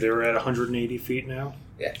 60, they're at 180 feet now.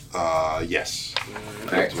 Yes.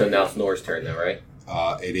 All right. So now it's Nora's turn, though, right?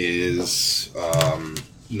 It is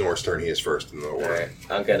Nor's turn. He is first in the All order.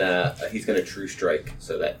 right. He's gonna true strike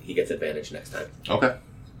so that he gets advantage next time Okay.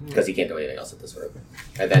 because he can't do anything else at this rope.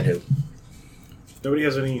 And then who? Nobody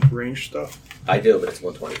has any range stuff. I do, but it's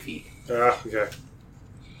 120 feet. Okay.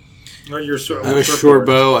 No, you're I have a short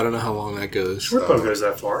bow. I don't know how long that goes. Short bow goes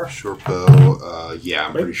that far. Short bow. Yeah,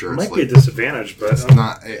 I'm pretty sure it's might be a like disadvantage, but it's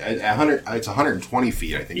not 100. It's 120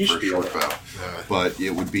 feet, I think, You for a should be short able to. bow. But it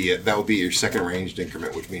would be that would be your second ranged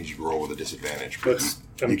increment, which means you roll with a disadvantage. But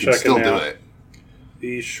I'm you can checking still now. do it.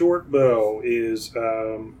 The short bow is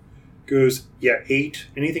goes 8.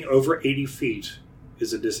 Anything over 80 feet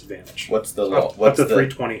is a disadvantage. What's the Up what's to the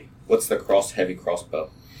 320. what's the heavy crossbow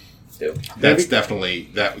do? That's definitely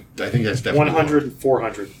that. I think that's definitely 100 and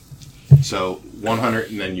 400. So 100,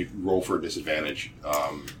 and then you roll for a disadvantage.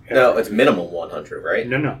 No, it's minimum 100, right?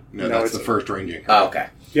 No, That's it's the first range increment. Oh, okay.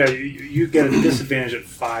 Yeah, you get a disadvantage at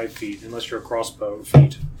 5 feet unless you're a crossbow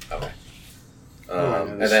feet. Okay. Oh,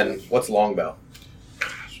 And then what's longbow?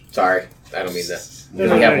 Sorry, I don't mean that. No, We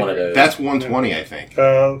no, have no. one of those. That's 120, I think.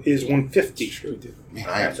 Is 150. Man, I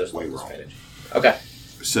Okay, have so it's way no wrong. disadvantage. Okay,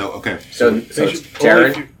 So okay, so it's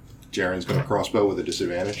Jaren. Jaren's going to crossbow with a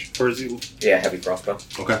disadvantage. Or is he? Yeah, heavy crossbow.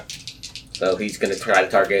 Okay. So he's going to try to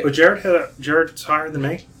target. Oh, Jared's higher than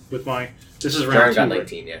me with my. This is round Jaren 2. got right?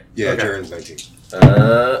 19, yeah. Yeah, Okay. Jaren's 19.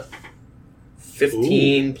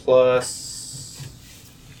 15 plus.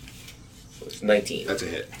 So it's 19. That's a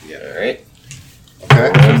hit. Yeah. All right.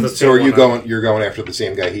 Okay. That's the So are same you one. going? You're going after the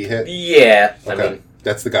same guy he hit. Yeah. Okay. I mean,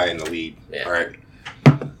 That's the guy in the lead. Yeah. All right.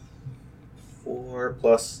 4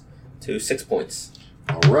 plus 2, 6 points.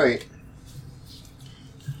 All right.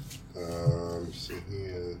 So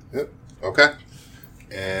yep. Okay.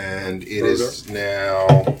 And it is now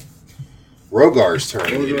Rogar's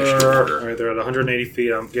turn in the initiative All order. right, they're at 180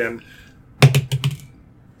 feet. I'm getting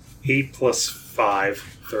 8 plus 5,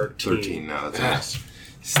 13. 13 now. That's a miss.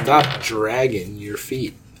 Stop dragging your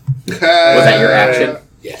feet. Was that your action?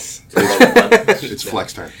 Yes. It's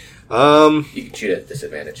Flex turn. You can shoot at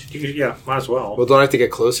disadvantage. Yeah, might as well. Well, don't I have to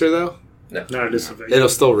get closer though? Not a disadvantage. It'll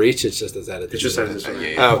still reach. It's just as at a It's just at a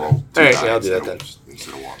disadvantage. disadvantage. Yeah, Oh, roll two all right, dice yeah, I'll do that instead then. of-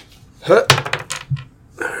 Instead of one. Huh.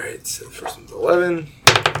 All right. So the first one's 11.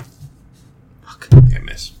 Yeah,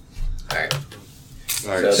 miss. All right. All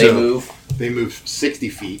right. So they move. They move 60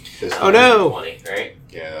 feet. This Oh time. no! 20, right?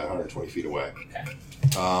 Yeah, 120 feet away. Okay.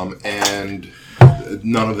 And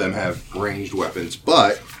none of them have ranged weapons,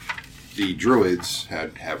 but the druids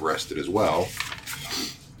have rested as well.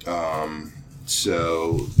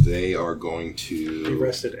 So they are going They to.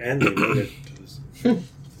 rested and they moved.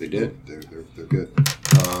 They did. They're good.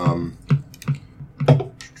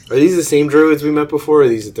 Are these the same druids we met before, or are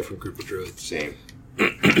these a different group of druids? Same.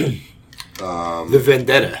 The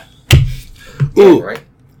Vendetta. Yeah, Ooh, right.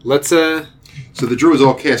 let's So the druids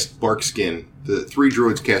all cast Barkskin. The 3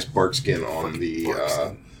 druids cast Barkskin on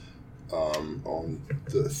on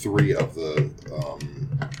the 3 of the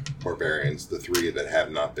barbarians. The 3 that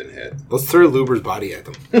have not been hit. let's throw Luber's body at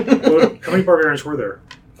them. Well, how many barbarians were there?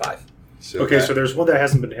 5. So Okay, that- so there's one that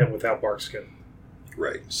hasn't been hit without Barkskin.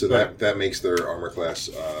 right. So that makes their armor class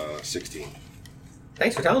 16.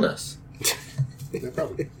 Thanks for telling us. No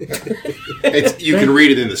problem. You can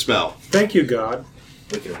read it in the spell. Thank you, God.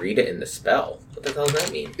 We can read it in the spell. What the hell does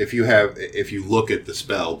that mean? If you look at the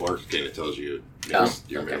spell Barkskin, it tells you your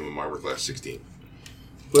okay. minimum armor class 16.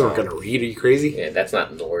 We weren't gonna read. Are you crazy? Yeah, that's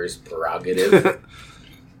not Nor's prerogative.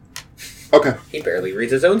 Okay. He barely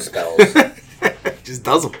reads his own spells. Just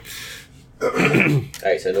does them.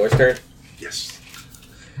 Alright, so Nor's turn. Yes.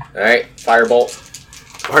 Alright, Firebolt.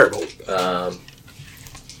 Firebolt.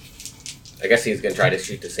 I guess he's going to try to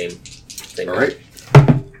shoot the same All right.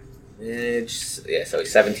 Yeah, so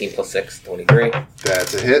he's 17 plus 6, 23.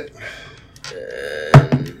 That's a hit.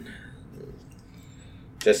 And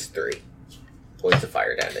just 3 points of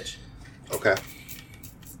fire damage. Okay.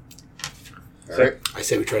 All So- right. I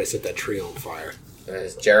say we try to set that tree on fire.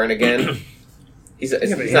 There's Jaren again. He's but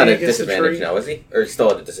not he at a gets the disadvantage tree. now, is he? Or still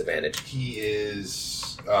at a disadvantage? He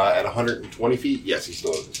is at 120 feet. Yes, he's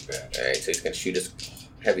still at disadvantage. Alright, so he's going to shoot his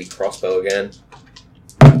heavy crossbow again.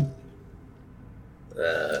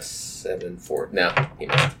 7, 4. No, he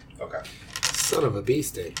missed. Okay. Son of a bee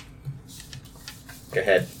sting. Go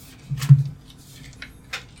ahead.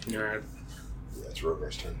 All right. That's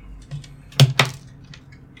Rogar's turn.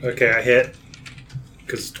 Okay, I hit.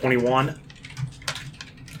 Because it's 21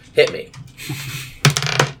 Hit me.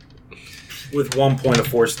 with 1 point of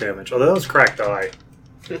force damage. Although that was cracked die.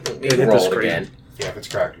 We hit can the roll it screen. again. Yeah, if it's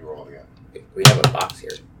cracked, you roll it again. We have a box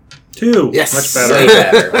here. 2. Yes. Much Way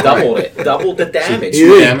better. better. Doubled it. Doubled the damage. He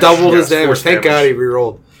did. damage? Doubled his Yes, damage. force Thank damage. God he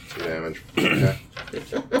rerolled. 2 damage. Okay.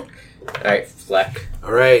 Alright, Fleck.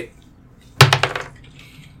 All right.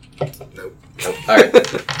 Nope. Alright.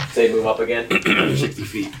 So you move up again. 60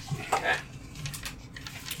 feet. Okay.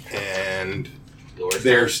 And Yours.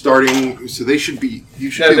 they're starting. So they should be.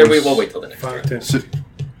 You should. No, be then able we to- will wait till the next 5, turn. 10. So,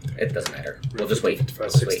 It doesn't matter. We'll just wait. 55, We'll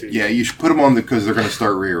just wait. 60. yeah, you should put them on because they're going to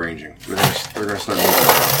start rearranging. They're going to start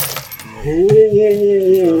moving.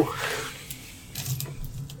 Oh.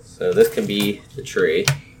 So this can be the tree.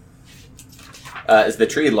 Is the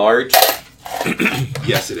tree large?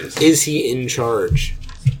 Yes, it is. Is he in charge?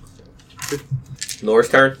 Nor's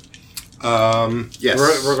turn? Yes.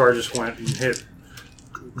 Rogar just went and hit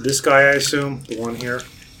this guy, I assume. The one here.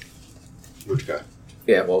 Which guy?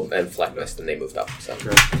 Yeah, well, and Fleck missed and they moved up. So.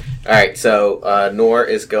 Okay. Alright, so Nor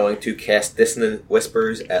is going to cast Dissonant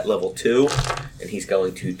Whispers at level 2, and he's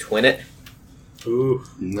going to twin it, Ooh.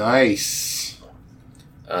 Nice.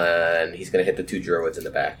 and he's going to hit the 2 druids in the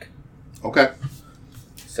back. Okay.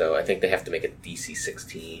 So I think they have to make a DC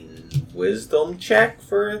 16 wisdom check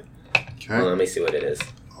for... Okay. Well, let me see what it is.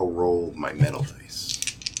 I'll roll my metal dice.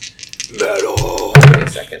 Metal. Give me a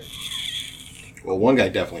second. Well, one guy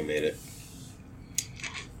definitely made it.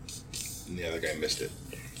 And the other guy missed it.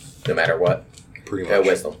 No matter what. Pretty much.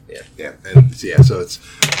 Wisdom, yeah. Yeah. And so it's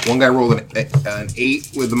one guy rolled an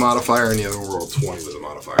 8 with the modifier, and the other one rolled 20 with the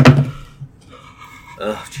modifier.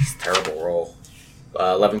 Oh, jeez, terrible roll.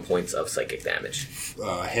 11 points of psychic damage.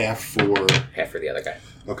 Half for. Half for the other guy.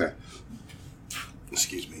 Okay.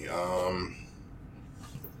 Excuse me.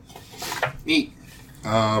 Neat.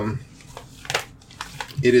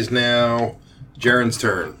 It is now Jaren's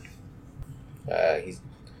turn. He's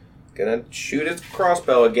gonna shoot his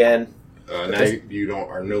crossbow again. Now you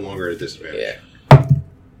are no longer at a disadvantage. Yeah.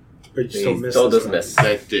 But you He still missed still this does one. miss.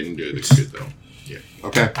 That didn't do the good though. Yeah.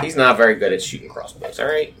 Okay. He's not very good at shooting crossbows,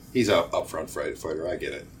 alright? He's up front fighter. I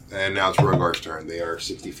get it. And now it's Rogar's turn. They are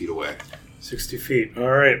 60 feet away. 60 feet. All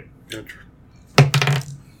right.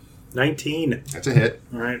 19. That's a hit.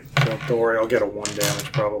 All right. Don't worry. I'll get a 1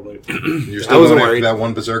 damage probably. You're I still wasn't going after worried. that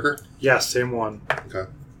one berserker. Yeah, same one. Okay.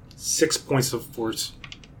 6 points of force.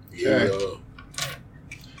 Okay.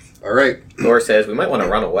 All right. Nor says we might want to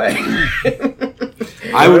run away.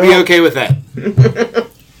 I would be okay with that.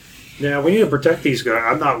 Yeah, we need to protect these guys.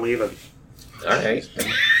 I'm not leaving. Alright.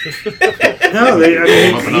 No, they. I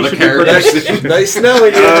mean, Up he another should be character. protected. Nice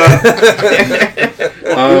knowing you.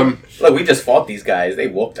 Look, we just fought these guys. They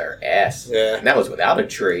whooped our ass. Yeah. And that was without a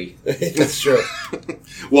tree. That's true.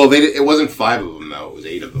 Well, it wasn't 5 of them though. It was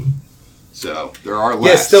 8 of them. So there are less.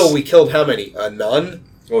 Yeah, still, we killed how many? None?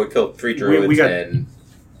 Well, we killed 3 druids we got- and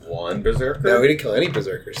 1 berserker. No, we didn't kill any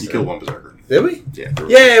berserkers. You so- killed one berserker. Did we? Yeah. there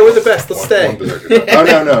was Yeah, we're the best. Let's one stay. berserker.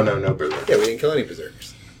 Oh no berserker. Yeah, we didn't kill any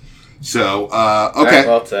berserkers. So, All okay. right,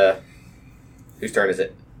 well, it's whose turn is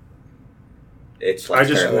it? It's I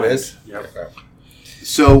just turn. it went. is? Yep.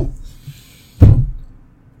 So,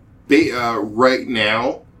 right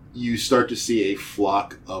now, you start to see a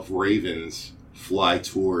flock of ravens fly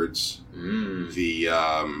towards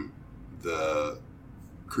the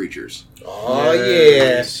creatures. Oh,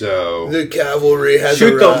 yeah. So, The cavalry has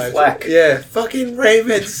Shoot them, arrived. Fleck. Yeah, fucking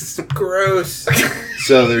ravens. Gross.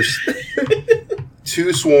 so there's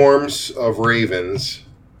 2 swarms of ravens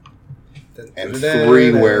and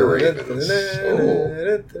 3 were-ravens.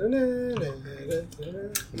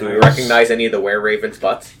 Do we recognize any of the were-ravens'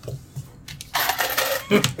 butts?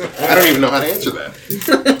 I don't even know how to answer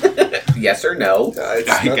that. Yes or no? It's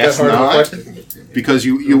I not guess that hard of a not. question. Because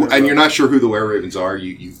you and you're not sure who the were-ravens are.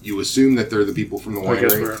 You assume that they're the people from the I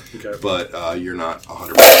guess winery, we're okay. but you're not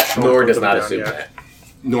 100%. Nor put does them not down assume yet. that.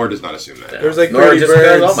 Nor does not assume that. There's like Nor 30 just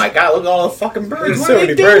birds. goes, oh my god, look at all the fucking birds. There's What so are they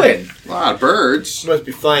many birds. doing? A lot of birds. Must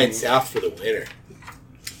be flying south for the winter.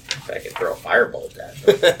 I can throw a fireball at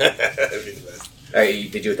that. That'd be the best.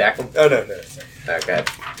 Did you attack them? Oh, no. Sorry. Okay.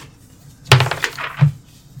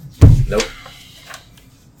 Nope.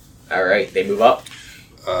 Alright, they move up.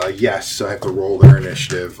 Yes, so I have to roll their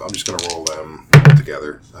initiative. I'm just going to roll them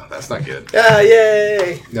together. Oh, that's not good. Ah,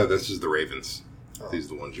 yay! No, this is the ravens. Oh. These are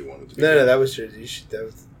the ones you wanted to be. No, that was yours. That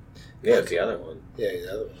was, Yeah, it's the other one. yeah,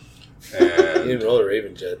 the other one. And, You didn't roll a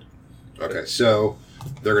raven jet. okay, so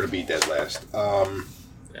they're going to be dead last.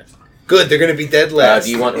 Good, they're going to be dead last.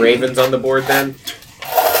 Do you want ravens on the board then?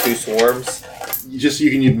 2 swarms? You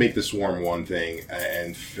can make the swarm one thing,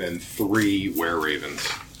 and 3 were-ravens.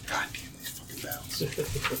 God damn these fucking bouts.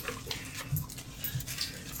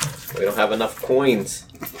 We don't have enough coins.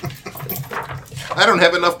 I don't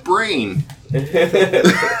have enough brain.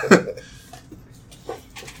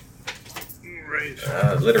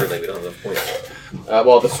 Literally, we don't have enough points.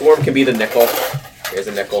 Well, the swarm can be the nickel. Here's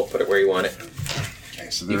a nickel. Put it where you want it. Okay,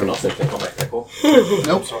 so You can also click on that nickel.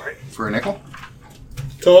 Nope. Sorry. For a nickel?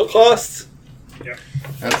 Total costs?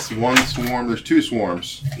 That's 1 swarm. There's 2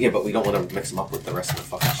 swarms. Yeah, but we don't want to mix them up with the rest of the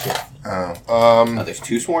fucking shit. Oh. There's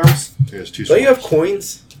 2 swarms. There's 2 Don't swarms. you have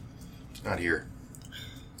coins? Not here.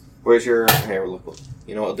 Where's your... Here, look.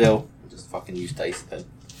 You know what we'll do? We'll just fucking use dice then.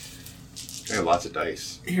 I have lots of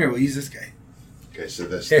dice. Here, we'll use this guy. Okay, so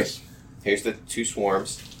this. Here. this. Here's the 2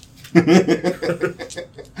 swarms.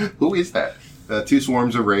 Who is that? 2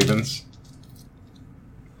 swarms of ravens.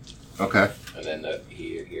 Okay. And then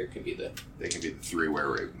here can be the... They can be the 3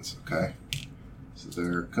 were-ravens. Okay. So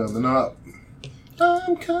they're coming up.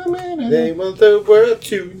 I'm coming in. They want the world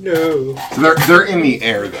to know. So they're in the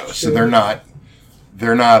air though, so they're not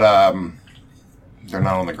on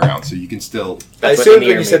the ground. So you can still I That's what assumed in the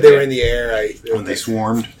when air you said means, they were yeah. in the air, when they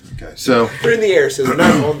swarmed. Okay. So They're in the air, so they're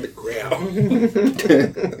not on the ground.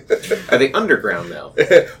 Are they underground now?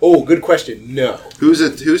 Oh, good question. No.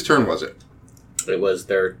 whose turn was it? It was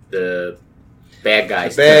the bad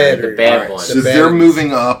guys. The bad- turn, the bad Alright, ones. so The they're bad-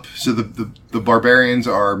 moving up. So the barbarians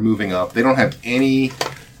are moving up. They don't have any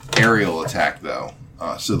aerial attack though.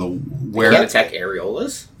 So the You where can't attack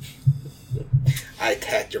areolas? I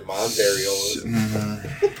attacked your mom's areolas.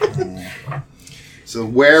 So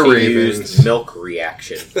where She ravens? used milk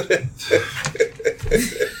reaction.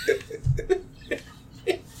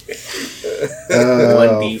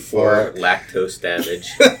 1d4 lactose damage.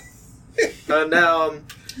 Now I'm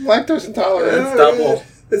Lactose intolerant.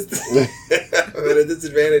 it's double. I'm at a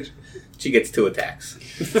disadvantage. She gets 2 attacks.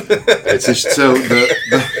 It's just, so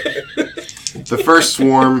the first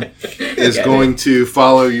swarm is Get going to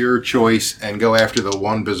follow your choice and go after the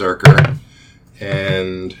one berserker,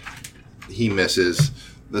 and he misses.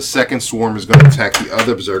 The second swarm is going to attack the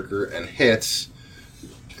other berserker and hits,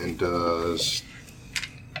 and does.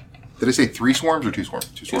 Did I say 3 swarms or 2 swarms?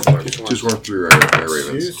 2 swarms. swarms. 2 swarms, 3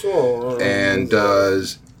 ravens. And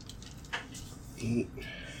does 8.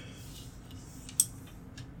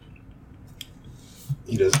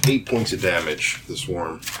 He does 8 points of damage. The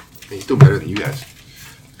swarm. He's still better than you guys.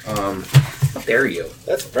 How dare you?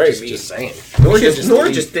 That's very mean. Just saying. Nor should just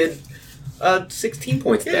leave. just did 16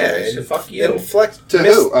 points of Yeah, damage. So and- fuck you. And flex To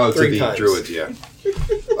missed who? Oh, to 3 the times. druids. Yeah.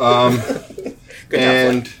 Good job,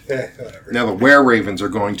 And Whatever. now the were-ravens are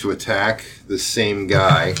going to attack the same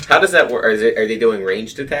guy. How does that work? Are they doing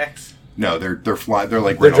ranged attacks? No, they're fly. They're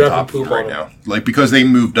like They're right on dropping top of you poop right on now. Like because they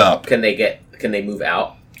moved up. Can they move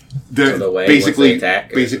out? They're the way basically once they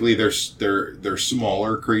attack, or- basically they're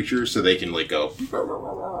smaller creatures, so they can like go.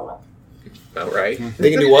 Oh, right.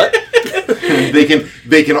 They can do what? they can.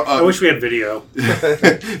 I wish we had video.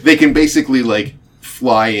 They can basically like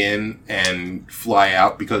fly in and fly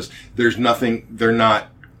out because there's nothing. They're not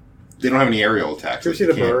they don't have any aerial attacks. Can you see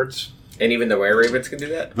They the can't- birds? And even the were ravens can do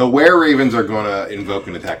that. The were-ravens are going to invoke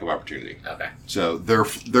an attack of opportunity. Okay. So they're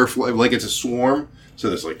like it's a swarm. So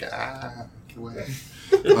there's like, get away.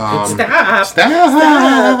 Stop!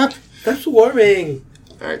 Stop! Stop swarming.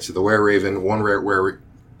 All right, so the were-raven, one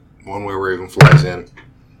were-raven flies in.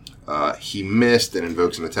 He missed and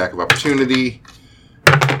invokes an attack of opportunity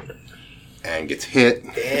and gets hit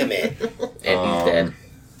Damn it. And he's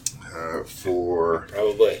dead. for...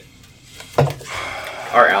 Probably.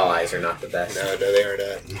 Our allies are not the best. No, they are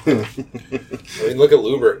not. I mean, look at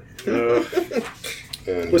Luber.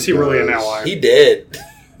 and Was he really an does- ally? He dead.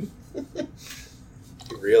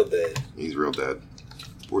 Real dead. He's real dead.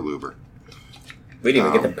 Poor Luber. We didn't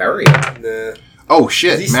even get to bury him. Nah. Oh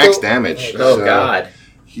shit! Is he Max still- damage. Oh, So God.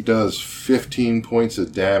 He does 15 points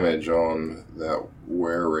of damage on that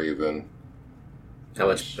were-raven. How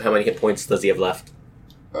many hit points does he have left?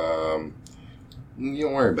 You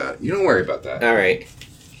don't worry about it. You don't worry about that. All right.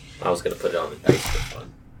 I was going to put it on the dice for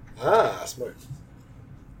fun. Ah, smart.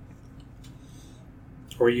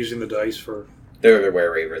 Or using the dice for... They're the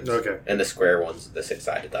were ravens. Okay. And the square ones, the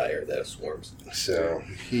six-sided die, are the swarms. So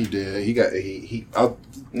he did. He. I'll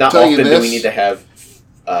Not tell you often do this. we need to have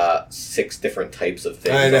 6 different types of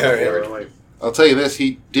things I on know, the right? board. Like, I'll tell you this.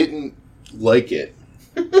 He didn't like it.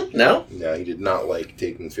 No? No, he did not like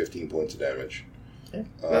taking 15 points of damage.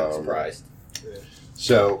 Not surprised.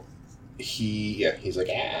 So he's like,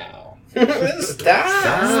 ow.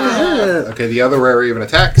 Stop! Okay, the other were-raven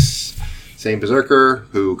attacks. Same berserker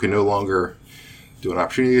who can no longer do an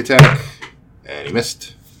opportunity attack, and he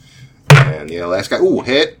missed. And the last guy,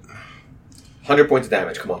 hit. 100 points of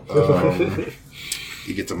damage, come on.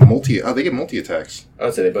 He gets a multi. Oh, they get multi attacks. I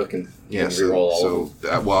would say they both can Yeah, reroll all of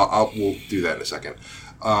them. we'll do that in a second.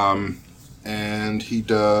 And he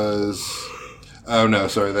does. Oh no,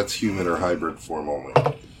 sorry, that's human or hybrid form only.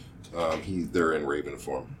 They're in raven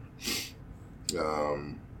form.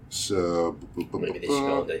 So Maybe they should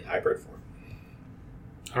go into hybrid form.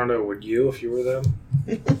 I don't know, would you if you were them?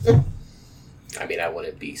 I mean, I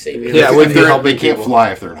wouldn't be saving Yeah, them. it wouldn't be they helping can't people.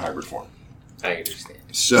 fly if they're in hybrid form. I understand.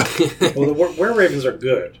 So Well, the were-ravens are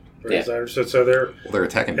good. Right? Yeah. As I understood. So they're... they're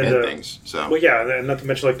attacking And dead the- things. So Well, yeah, and not to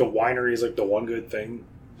mention, like, the winery is, like, the one good thing.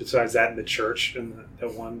 Besides that, and the church, and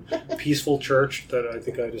that one peaceful church that I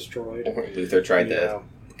think I destroyed. Luther tried Yeah. to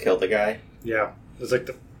kill the guy. Yeah. It's like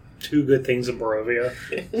the 2 good things in Barovia.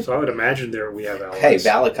 So I would imagine there we have allies. Hey,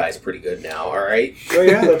 Valakai's pretty good now, alright? Oh,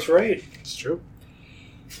 yeah, that's right. It's true.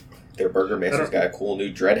 Their burgermaster's got a cool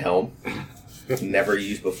new dread helm. Never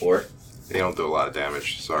used before. they don't do a lot of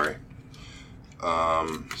damage. Sorry.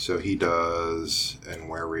 So he does in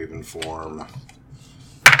were-raven form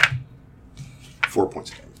 4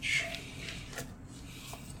 points of damage.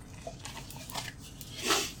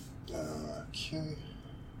 Okay.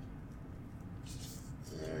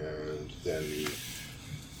 And then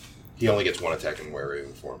he only gets 1 attack in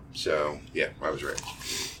were-raven form. So, yeah, I was right.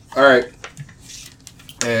 Alright.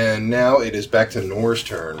 And now it is back to Nor's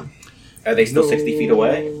turn. Are they still 60 feet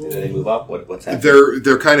away? Did they move up? What's happening?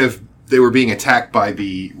 They're kind of... They were being attacked by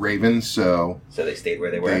the ravens, so... So they stayed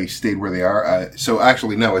where they were? They stayed where they are. So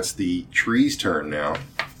actually, no, it's the tree's turn now,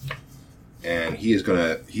 and he's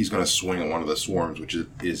gonna swing at one of the swarms, which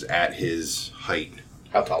is at his height.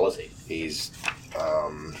 How tall is he? He's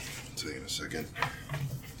I'll tell you in a second.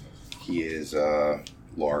 He is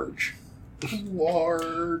large.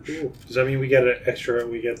 Large. Does that mean we get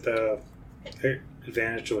the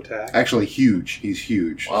advantage to attack? Actually, huge. He's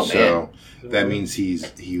huge. Oh, so that means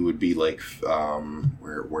he would be like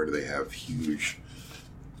where do they have huge?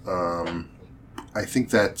 I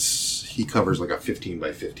think he covers like a 15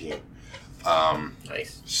 by 15.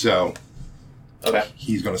 Nice. So Okay.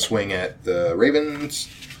 he's going to swing at the ravens,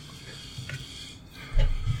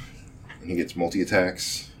 and he gets multi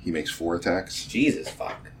attacks. He makes 4 attacks. Jesus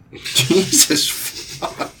fuck. Jesus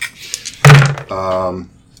fuck.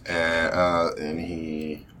 And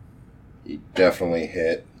he definitely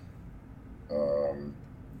hit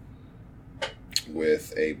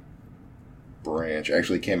with a branch.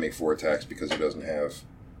 Actually, he can't make 4 attacks because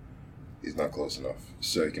he's not close enough.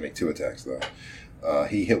 So he can make 2 attacks though.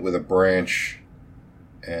 He hit with a branch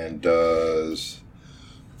and does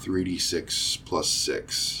 3d6 plus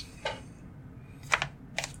 6.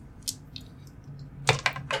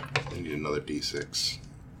 I need another d6.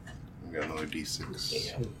 We got another d6.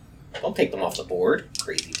 Yeah. Don't take them off the board,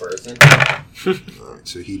 crazy person. Alright,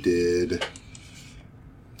 so he did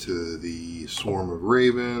to the swarm of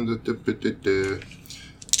ravens.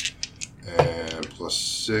 And plus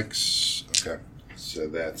 6. Okay. So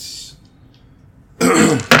that's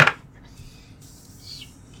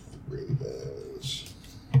ravens.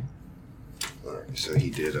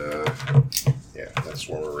 did that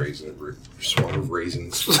swarm of raisins. Swarm of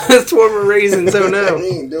raisins. Oh no. He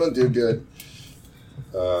ain't doing too good.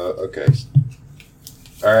 Okay.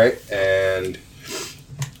 All right, and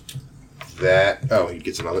that. Oh, he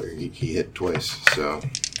gets another. He hit twice. So.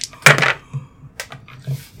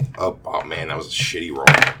 Oh man, that was a shitty roll.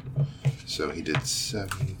 So he did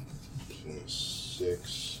 7 plus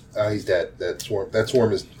 6. Oh, he's dead. That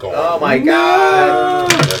swarm is gone. Oh my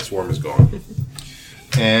god! That swarm is gone.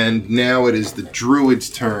 And now it is the druid's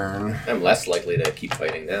turn. I'm less likely to keep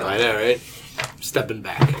fighting now. I know, right? Stepping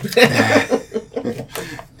back.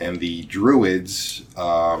 And the druids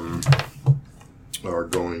are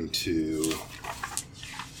going to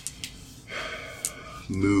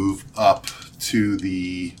move up to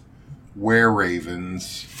the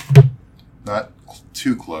were-ravens. Not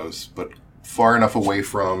too close, but far enough away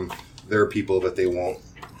from their people that they won't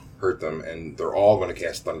hurt them. And they're all going to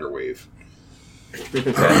cast Thunderwave.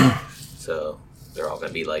 Okay. So they're all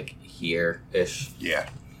gonna be like here-ish. Yeah.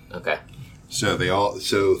 Okay. So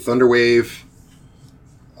Thunderwave.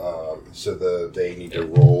 They need to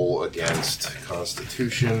roll against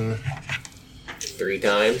Constitution 3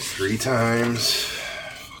 times. 3 times.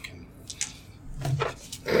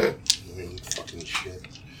 Fucking shit.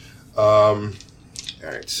 All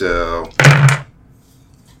right. So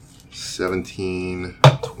 17,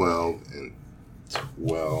 12, and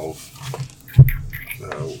 12.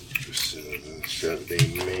 So they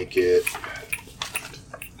make it.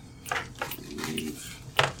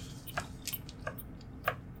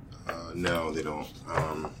 No, they don't.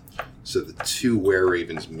 So the 2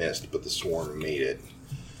 were-ravens missed, but the swarm made it.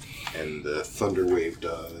 And the Thunderwave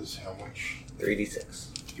does how much? 3d6.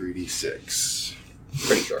 3d6.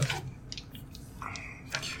 Pretty sure.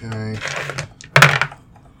 Okay.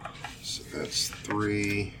 So that's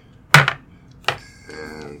 3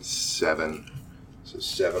 and 7. So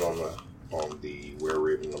 7 on the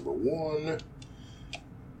were-raven number 1.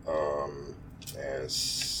 And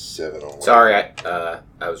 7 on. Sorry, I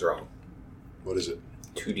was wrong. What is it?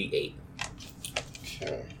 2d8.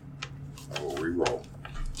 Okay. I will re-roll.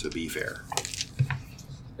 To be fair.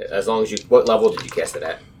 As long as you. What level did you cast it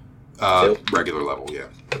at? 2? Regular level, yeah.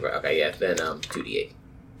 Okay, yeah. Then 2d8.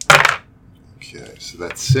 Okay, so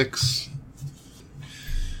that's 6.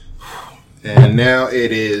 And now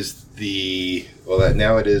it is the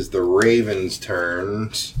Ravens'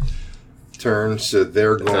 turn. So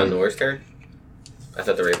they're It's on going. Nor's turn? I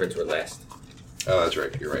thought the Ravens were last. Oh, that's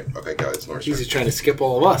right. You're right. Okay, go. It's Nor's He's turn. just trying to skip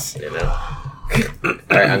all of us. You know.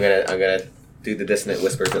 Alright, I'm gonna do the Dissonant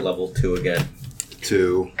Whispers at level 2 again.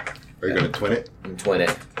 2. Are you going to twin it? And twin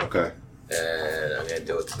it. Okay. And I'm gonna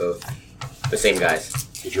do it to both the same guys.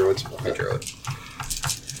 The druids. The Okay. druid.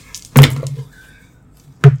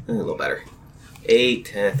 A little better. 8,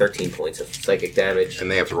 13 points of psychic damage. And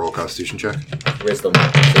they have to roll a Constitution check. Wisdom.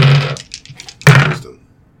 Wisdom.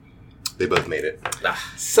 They both made it.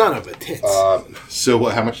 Ah, Son of a tits. So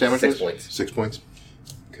what? How much damage? 6 was? points. 6 points.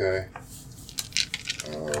 Okay.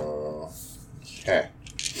 Okay.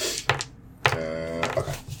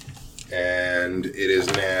 Okay. And it is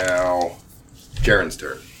now Jaren's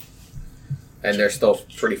turn. and they're still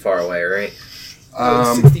pretty far away, right?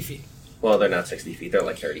 60 feet. Well, they're not 60 feet. They're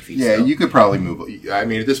like 30 feet. Yeah, still. you could probably move. I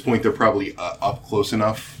mean, at this point, they're probably up close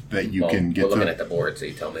enough that you can get We're looking to. at the board, so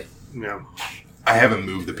you tell me. No. I haven't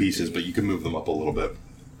moved the pieces, but you can move them up a little bit.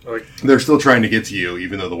 Like, They're still trying to get to you,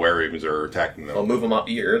 even though the were-ravens are attacking them. Well, move them up.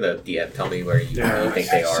 You're the DM. Tell me where you think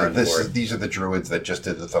they are So on the board. these are the druids that just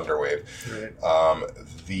did the thunder wave. right.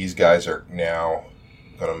 These guys are now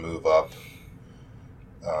going to move up.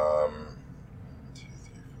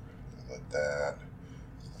 Like that.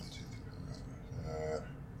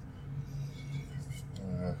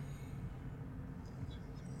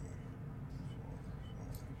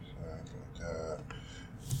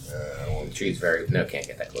 The tree's very... No, can't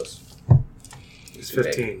get that close. He's too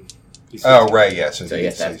big. 15. He's Oh, right, yeah. So, So you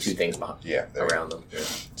have to have two things Yeah, there. around them.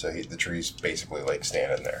 So the tree's basically like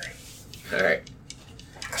standing there. All right.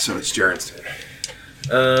 So it's Jaren's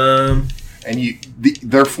turn. And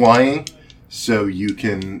they're flying, so you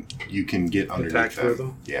can get underneath Attack them. with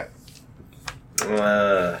them? Yeah,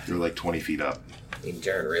 they're like 20 feet up. I mean,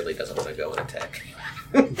 Jaren really doesn't want to go and attack.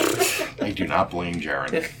 I do not blame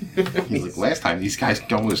Jaren. He's like, last time these guys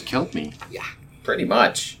almost killed me. Yeah, pretty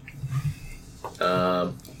much.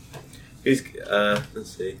 Let's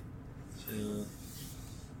see.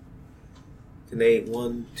 Can they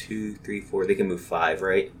 1, 2, 3, 4? They can move 5,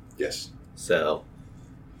 right? Yes. So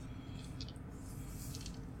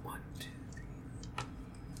 1, 2, 3,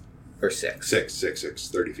 or 6. 6,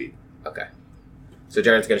 30 feet. Okay. So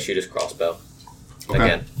Jaren's gonna shoot his crossbow Okay.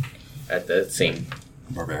 again at the same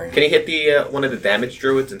Barbarian. Can he hit the one of the damage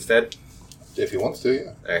druids instead? If he wants to,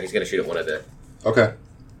 yeah. Alright, he's gonna shoot at one of the. Okay.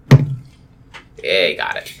 Yeah, he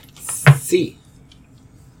got it. C.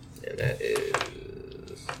 And that is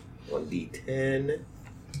 1d10.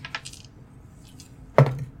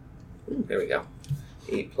 Ooh, there we go.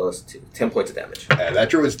 8 plus 2. 10 points of damage. That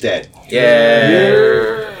druid's dead.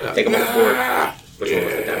 Yeah. Take him on the board. Which one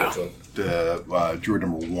was the damage one? The druid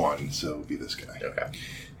number 1, so it'll be this guy. Okay.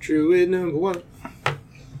 Druid number 1.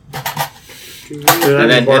 And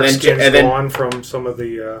then- skin's and then- gone from some of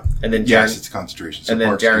the. And then Yes, Jaren, it's concentration. So and then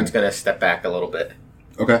Mark's Jaren's gonna- gonna step back a little bit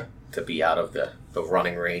Okay. to be out of the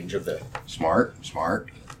running range of the. Smart.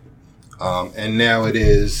 And now it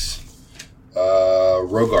is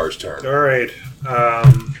Rogar's turn. All right.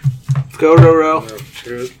 Go, Roro.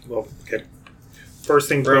 Well, okay. First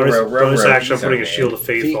thing, Row, bonus, row, row, bonus row. action. I'm putting a Sorry, shield of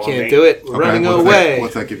faith He on can't me. do it. We're Okay, running what's away.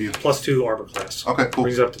 What's that give you? +2 armor class. Okay, cool.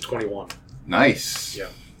 Brings it up to 21. Nice. Yeah.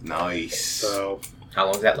 Nice. So, How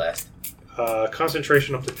long does that last?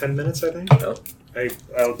 concentration up to 10 minutes, I think. Oh.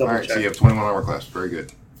 I'll double All right, check. so you have 21 armor class. Very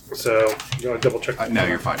good. So, you want to double check? No,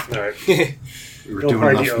 you're fine. All right. We were You'll doing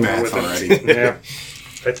probably be enough over math with already. it. Yeah.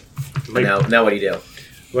 That's my- Now what do you do?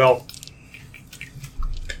 Well,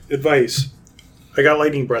 advice. I got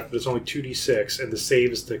lightning breath, but it's only 2d6, and the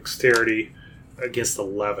save is dexterity against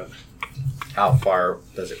 11. How far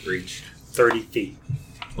does it reach? 30 feet.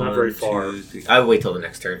 Not very far. 2, 3. I would wait till the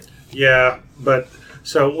next turn. Yeah, but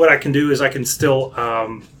so what I can do is I can still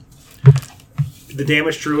the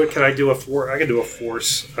damage druid. Can I do a force? I can do a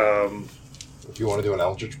force. If you want to do an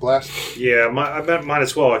Eldritch Blast, Yeah, I might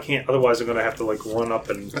as well. I can't. Otherwise, I'm going to have to like run up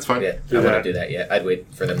and. that's fine. Yeah, Do I that. wouldn't do that yet. I'd wait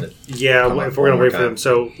for them to. Yeah, Come if up we're going one to wait more for them.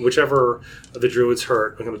 So whichever of the druids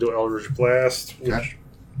hurt, I'm going to do Eldritch Blast. Okay.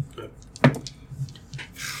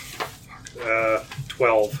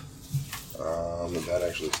 12. That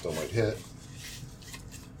actually still might hit.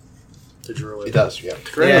 The druid. It does, yeah.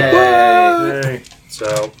 Yay. Yay.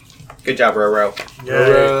 So, Good job, Roro. yay.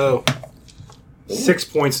 Roro. 6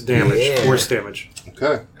 points of damage. Yeah. Force damage.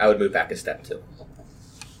 Okay. I would move back a step too.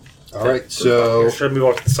 All right, so Should I move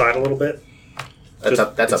off to the side a little bit? That's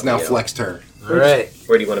up. That's it's up. now to you. Flex turn. All right.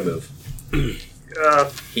 Where do you want to move? Uh,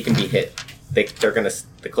 He can be hit. They're gonna.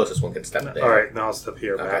 The closest one can step there. all right, now I'll step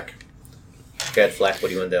here Okay. back. Go ahead, Fleck. What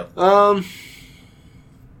do you want to do?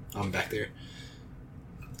 I'm back there.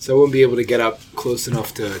 So I won't be able to get up close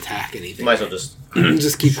enough to attack anything. Might as well just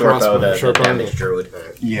Just keep short bow crossbow. the Short bow. damage druid.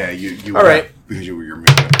 Yeah, you All right. because you were your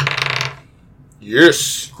movement.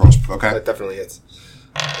 Yes. Cross. Okay. That definitely hits.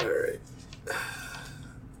 All right.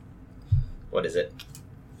 What is it?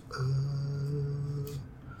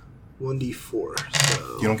 1d4.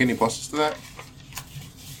 So. You don't get any pluses to that?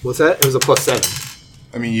 What's that? It was a +7.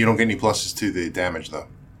 I mean, you don't get any pluses to the damage, though.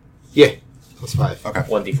 Yeah. +5. Okay.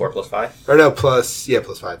 1d4 plus 5. Or no,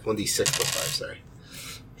 +5. 1d6 +5, sorry.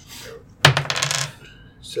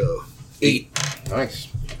 So, 8. Nice.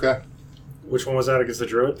 Okay. Which one was that against the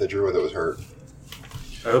druid? The druid that was hurt.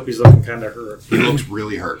 I hope he's looking kind of hurt. He looks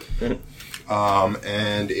really hurt.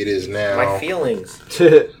 And it is now. My feelings.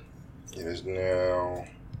 It is now.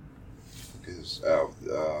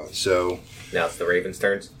 So Now it's the Ravens'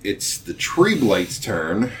 turns. it's the Tree Blight's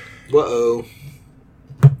turn. Uh-oh.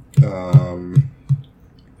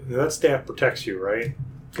 That staff protects you, right?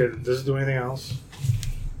 Does it do anything else?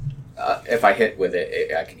 If I hit with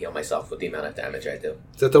it, I can heal myself with the amount of damage I do.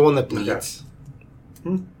 Is that the one that bleeds?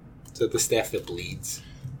 Hmm? Is that the staff that bleeds?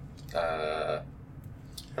 I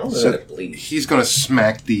don't know So that it bleeds. he's going to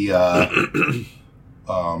smack the.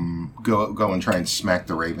 Go and try and smack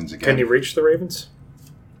the Ravens again. Can he reach the ravens?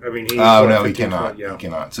 I mean, he's Oh what, no, he 15, cannot. 20? Yeah. He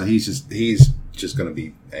cannot. So he's just going to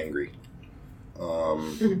be angry.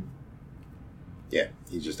 Yeah,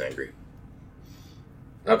 he's just angry.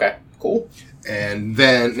 Okay, cool. And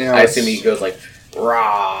then now I it's- assume he goes like,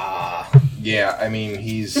 rah. Yeah, I mean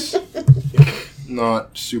he's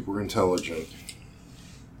not super intelligent.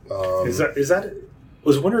 Is that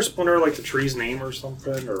was Winter Splinter like the tree's name or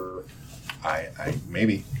something? Or I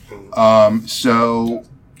maybe. So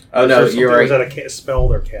Oh no, is there you're something- Was right. that a spell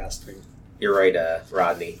they're casting? You're right,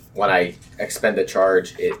 Rodney. When I expend a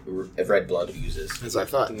charge, it red blood uses. As I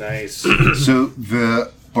thought. Nice. so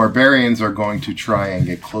the barbarians are going to try and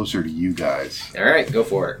get closer to you guys. All right, go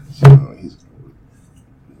for it. So he's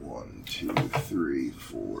 1, 2, 3,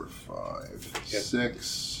 4, 5, Yep.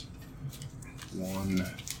 6. 1,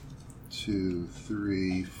 2,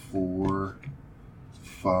 3, 4,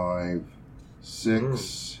 5,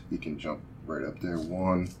 6. He can jump right up there.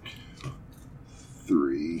 1,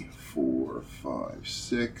 3, 4, 5,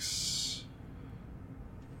 6.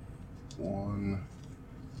 1,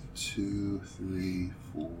 2, 3,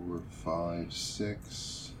 4, 5,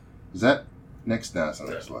 6. Is that next? No, it's not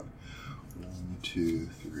next one. 1, 2,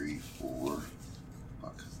 3, 4,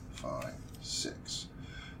 5, 6.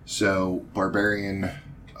 So, barbarian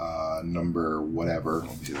number whatever.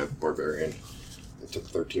 Let me see that barbarian. It took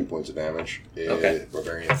 13 points of damage. Okay.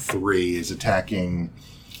 Barbarian 3 is attacking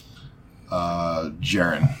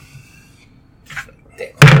Jaren.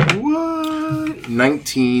 What?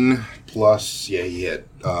 19 plus, yeah, he hit.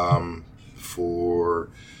 For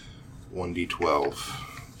 1d12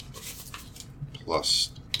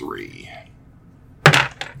 plus 3.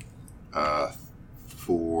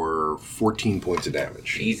 For 14 points of damage.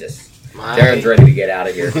 Jesus. Jaren's ready to get out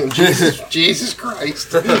of here. Jesus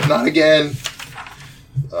Christ. Not again.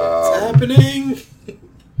 What's happening?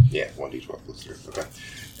 Yeah, 1d12 plus 3. Okay.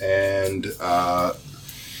 And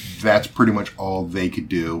that's pretty much all they could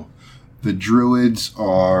do. The druids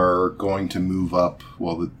are going to move up.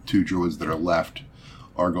 Well, the 2 druids that are left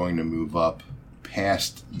are going to move up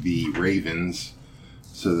past the ravens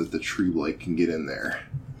so that the tree blight can get in there.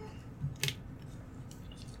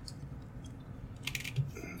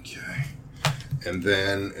 Okay. And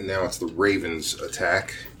now it's the ravens'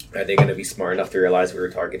 attack. Are they going to be smart enough to realize we were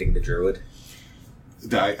targeting the druid?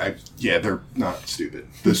 Yeah, they're not stupid.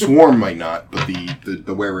 The swarm might not, but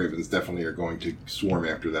the were-ravens definitely are going to swarm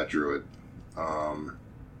after that druid.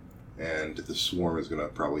 And the swarm is going to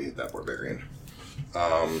probably hit that barbarian.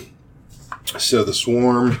 So the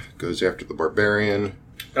swarm goes after the barbarian.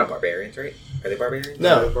 Not barbarians, right? Are they barbarians?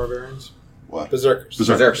 No. Barbarians. What? Berserkers.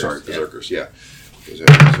 Berserkers, sorry. Berserkers, yeah. Goes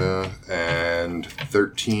after, and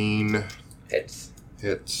 13 Hits.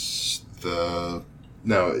 hits the...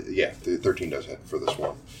 No, yeah, the 13 does hit for the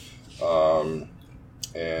swarm.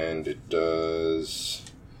 And it does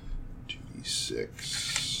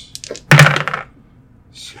 2d6.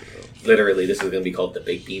 So, Literally, this is going to be called the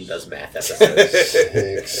Big Bean Does Math episode.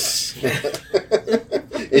 6.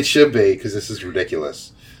 It should be, because this is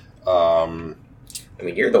ridiculous. I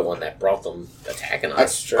mean, you're the one that brought them attacking us.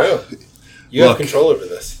 That's true. You have control over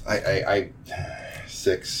this. I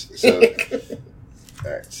 6. So,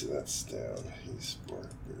 alright, so that's down. He's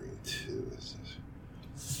barbarian 2.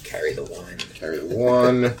 Carry the one. Carry the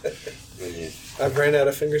 1. Then you, I've ran out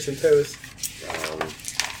of fingers and toes.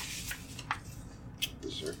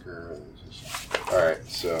 Berserker. Alright,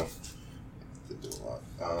 so. Did do a lot.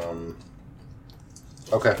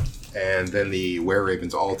 Okay. And then the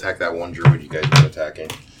were-ravens all attack that one druid you guys have been attacking.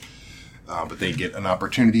 But they get an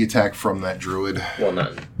opportunity attack from that druid. Well,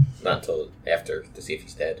 not until after to see if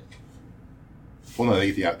he's dead. Well, no,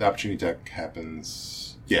 the opportunity attack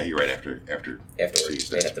happens. Yeah, you're right. After Afterwards,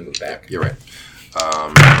 they have to move back. You're right.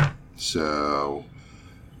 So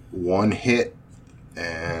 1 hit,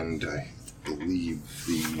 and I believe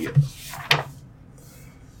the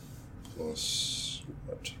plus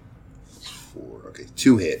what? Plus 4. Okay,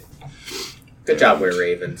 2 hit. Good job, Were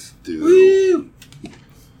Ravens. Do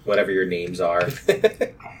Whatever your names are. I'm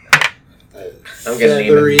gonna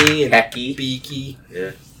Feathery name him and Pecky. beaky.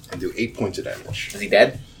 Yeah. and do 8 points of damage. Is he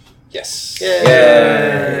dead? Yes.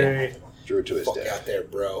 Yay. Druid to his Fuck death. out there,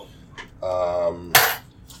 bro.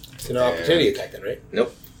 So no And- opportunity attack then, right?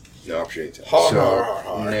 Nope. No opportunity attack. Har, So har, har,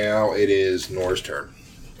 har. now it is Nor's turn.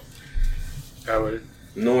 I would.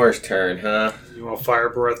 Nor's turn, huh? You want fire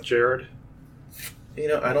breath, Jared? You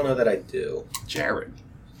know, I don't know that I do. Jared.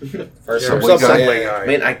 First, So Jared's what a guy- Subway I guy.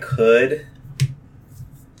 mean, I could.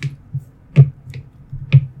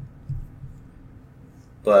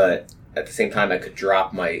 But at the same time, I could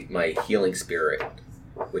drop my healing spirit,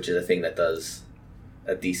 which is a thing that does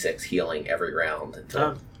a d6 healing every round.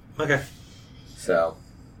 Until, Okay. So,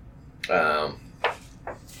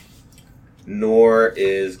 Nor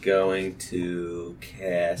is going to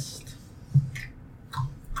cast.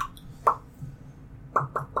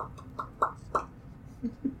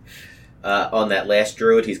 On that last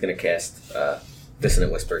druid, he's going to cast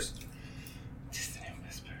Dissonant Whispers.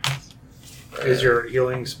 Is your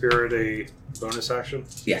healing spirit a bonus action?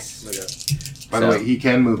 Yes. Okay. By the So- way, he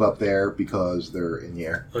can move up there because they're in the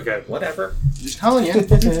air. Okay. Whatever. Just telling you.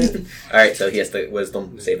 Alright, so he has the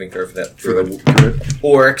wisdom saving throw for that For druid. the druid.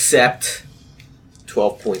 Or accept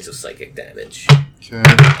 12 points of psychic damage. Okay.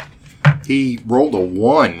 He rolled a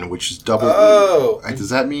 1, which is double. Oh.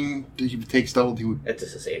 Does that mean that he takes double? He would It's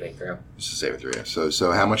just a saving throw. just a saving throw. Yeah.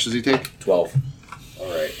 So how much does he take? 12. All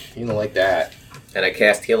right. You don't like that. And I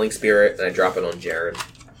cast Healing Spirit, and I drop it on Jared.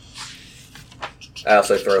 I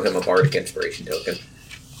also throw him a Bardic Inspiration token.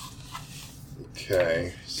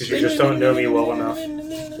 Okay. Because you just don't know me well enough.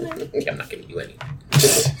 I'm not giving you any.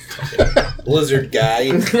 Blizzard guy.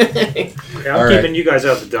 Yeah, I'm All right. keeping you guys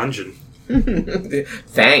out of the dungeon.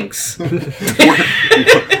 Thanks.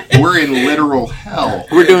 We're in literal hell.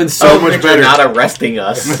 We're doing so much You're better. not arresting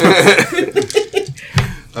us.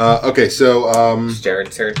 Okay, so It's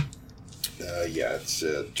Jared's turn. yeah, it's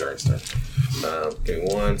Jaren's turn. Give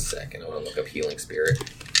me 1 second. I want to look up Healing Spirit.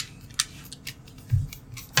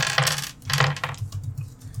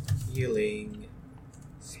 Healing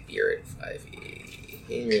Spirit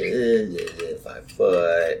 5e. 5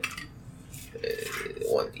 foot.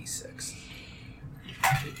 1d6.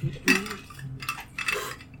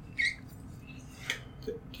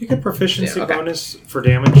 Do you get proficiency Yeah, okay. bonus for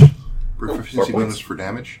damage? Proficiency 4 points. bonus for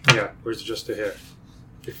damage. Yeah, or is it just a hit?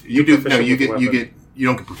 If You you're do. No, proficient you with get. You weapon. get. You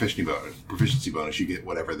don't get proficiency bonus. You get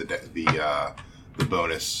whatever the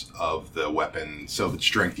bonus of the weapon. So the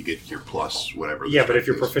strength you get your plus whatever. The Yeah, but if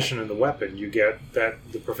strength you're is. proficient in the weapon, you get the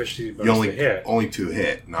proficiency bonus you only to hit. only to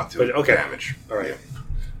hit, not to But, okay. damage. All right.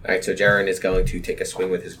 Alright, so Jaren is going to take a swing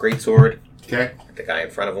with his greatsword Okay. at the guy in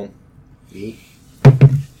front of him.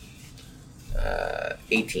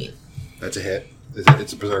 18. That's a hit.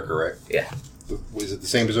 It's a berserker, right? Yeah. Was it the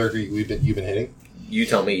same berserker you've been hitting? You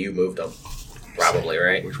tell me you moved him. Probably,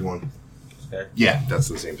 right? Which one? Okay. Yeah, that's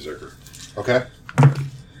the same berserker. Okay.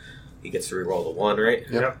 He gets to reroll the 1, right?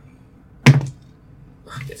 Yep.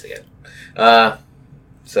 Gets again.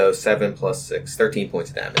 So 7 plus 6, 13 points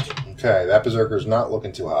of damage. Okay, that berserker's not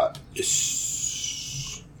looking too hot.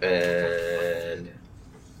 And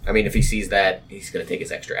I mean, if he sees that, he's going to take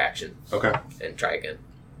his extra action Okay. and try again.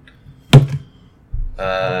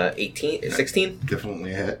 16?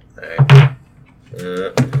 Definitely a hit. Alright.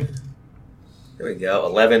 There we go.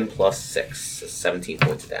 11 plus 6, so 17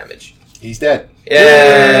 points of damage. He's dead.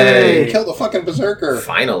 Yay! Kill the fucking berserker.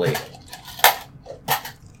 Finally.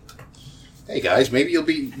 Hey guys, maybe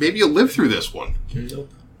you'll live through this one. Nope.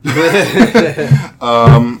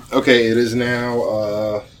 Okay, it is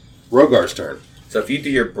now Rogar's turn. So if you do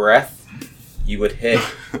your breath, you would hit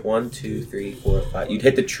 1, 2, 3, 4, 5. You'd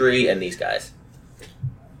hit the tree and these guys.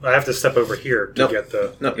 I have to step over here to Nope. get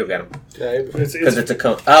the. Nope, you'll get them. Because Because it's a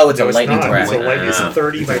cone. Oh, it's no, a lightning not. breath. It's a lightning. It's a Ah.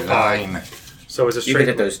 30 by 5. 9. So it's a You straight. could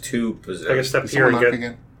hit those two I berserkers. can step Is here and someone get.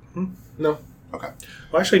 knock again? No. Okay.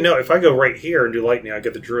 Well, actually, no. If I go right here and do lightning, I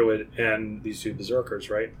get the druid and these two berserkers,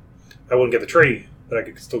 right? I wouldn't get the tree, but I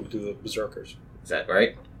could still do the berserkers. Is that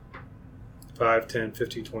right? 5, 10,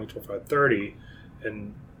 15, 20, 25, 30.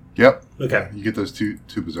 And Yep. okay. You get those two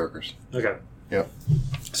berserkers. Okay. Yep.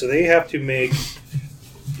 So they have to make.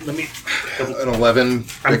 Let me. An 11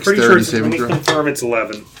 I'm pretty dexterity sure. Let me saving throw. confirm it's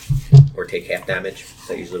 11. Or take half damage? Is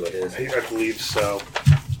that usually what it is? I believe so.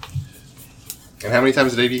 And how many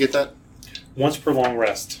times a day do you get that? Once per long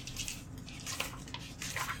rest.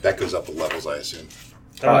 That goes up with levels, I assume.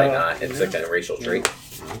 Probably not. It's like a racial trait.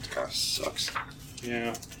 It kind of sucks.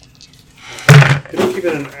 Yeah. They don't keep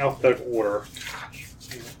it in alphabetical order.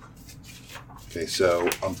 Okay, so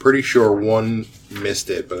I'm pretty sure one missed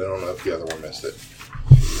it, but I don't know if the other one missed it.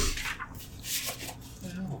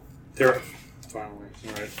 They're finally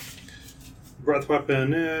all right. Breath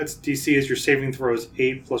weapon. Its DC is your saving throw is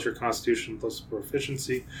 8 plus your Constitution plus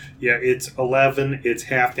proficiency. Yeah, it's 11. It's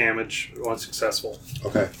half damage on successful.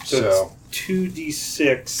 Okay, So so it's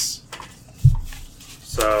 2d6.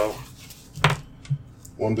 So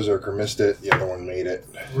one berserker missed it, the other one made it.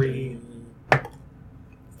 3,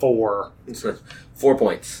 4. 4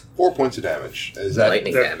 points. 4 points of damage. Is that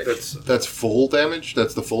Lightning damage. that's full damage?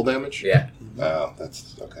 That's the full damage? Yeah. Oh,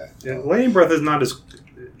 that's okay. Yeah, lightning breath is not as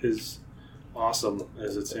awesome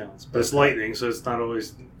as it sounds, but it's lightning, so it's not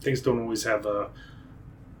always. Things don't always have a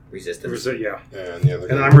Resistance. yeah. And the other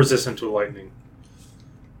And guy. I'm resistant to lightning.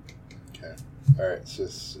 Okay. Alright, so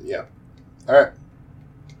yeah. Alright.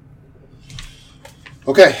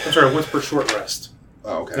 Okay. I'm sorry, once per short rest.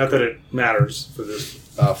 Oh, okay. Not that it matters for this.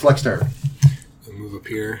 Flex turn. I'll move up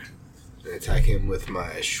here and attack him with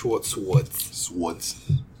my short swords. Swords.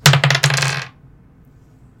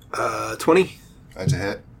 20. That's a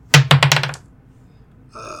hit.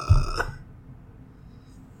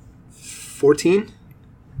 14.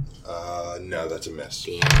 No, that's a miss.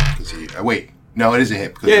 Damn. 'Cause he, wait. No, it is a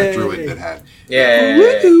hit because Yay. the druid that had. Yeah.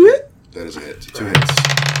 That is a hit. 2 hits.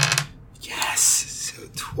 Yes. So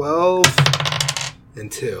 12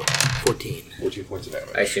 and 2. 14. 14 points of damage.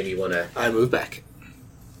 I assume you want to. I move back.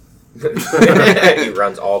 He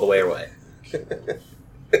runs all the way away.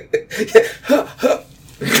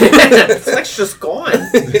 It's just gone.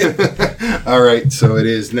 Alright, so it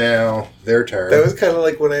is now their turn. That was kind of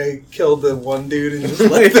like when I killed the one dude and just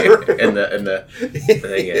left the in the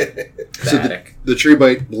thing, So the attic. the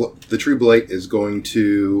tree blight is going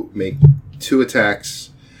to make 2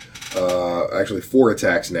 attacks, actually 4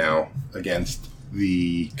 attacks now against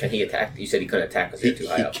Can he attack? You said he couldn't attack because He, he's too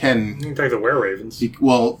high he up. can. You can take the were-ravens. He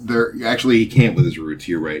can't with his roots.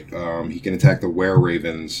 You're right. He can attack the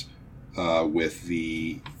were-ravens with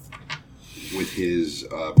his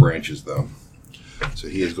branches, though. So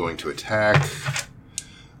he is going to attack.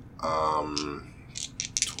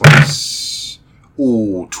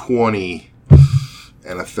 20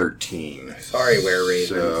 and a 13. Sorry, were-ravens.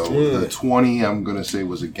 So the 20, I'm going to say,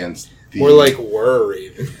 was against the... More like were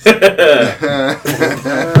ravens.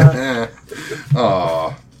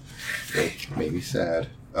 Aw. Made me sad.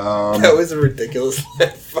 That was a ridiculous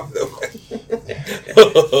laugh, by the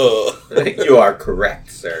way. You are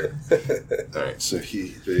correct, sir. Alright, so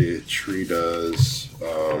the tree does,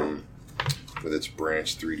 with its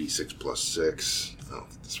branch, 3d6 plus 6. Oh,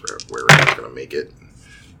 this is where we're going to make it.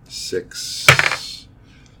 6,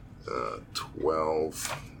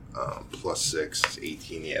 12, plus 6 is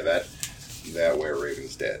 18. Yeah, that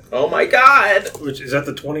were-raven's dead. Oh my god! Which is that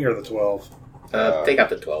the 20 or the 12? Take out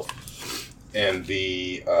the 12. And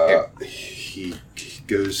he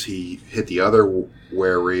hit the other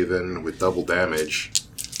were-raven with double damage.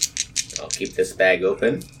 I'll keep this bag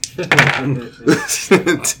open. 10,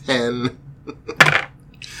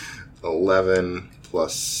 11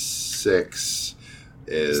 plus 6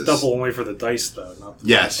 is... It's double only for the dice, though. Not the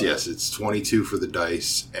Yes, it's 22 for the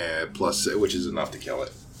dice, and plus, which is enough to kill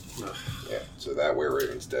it. Ugh. Yeah, so that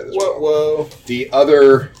were-raven's dead as Whoa, well. whoa. The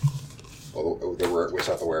other... Well, it's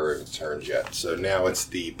not the were-raven's turn yet, so now it's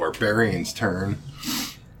the barbarian's turn.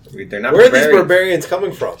 They're not Where are these barbarians. barbarians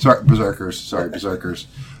coming from? Sorry, berserkers.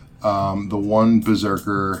 The one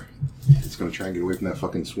berserker is going to try and get away from that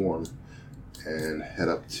fucking swarm and head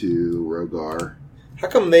up to Rogar. How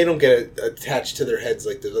come they don't get attached to their heads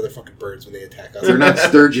like those other fucking birds when they attack us? They're not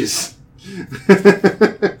Sturges.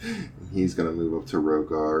 He's going to move up to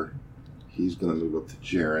Rogar. He's going to move up to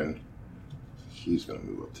Jaren. He's going to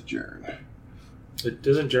move up to Jaren.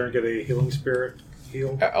 Doesn't Jaren get a healing spirit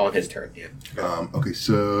heal? On his turn, yeah. Okay,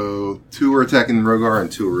 so 2 are attacking Rogar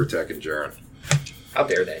and 2 are attacking Jaren. How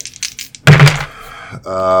dare they?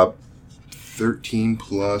 13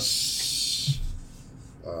 plus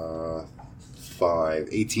 5,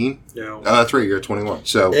 18? No. Oh, that's right, you're at 21.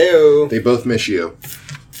 So Ew. they both miss you.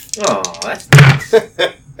 Oh, that's nice.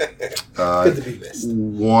 Good to be missed.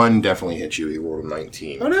 One definitely hits you. He rolled a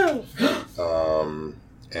 19. Oh no.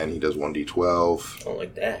 And he does 1d12. Don't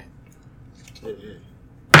like that.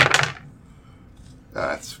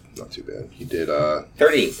 That's not too bad. He did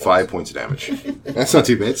 38 5 points of damage. That's not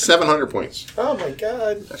too bad. It's 700 points. Oh my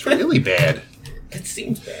god. That's really bad. That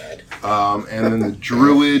seems bad. And then the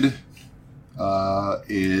druid is...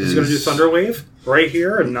 He's going to do Thunder Wave right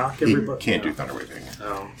here and knock He everybody. can't do Thunder Waving.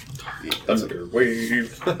 Oh. Thunder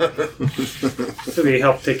wave. So they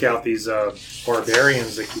help take out these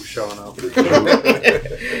barbarians that keep showing up.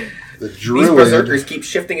 The These druid berserkers keep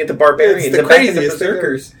shifting into barbarians. It's the and back into craziest thing ever.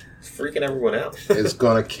 berserkers. It's freaking everyone out. is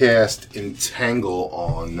going to cast Entangle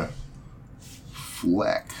on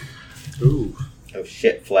Fleck. Ooh. Oh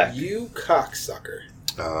shit, Fleck. You cocksucker.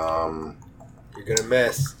 Um, You're gonna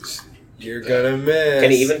miss. You're gonna miss.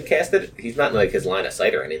 Can he even cast it? He's not in like his line of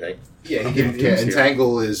sight or anything. yeah, he can,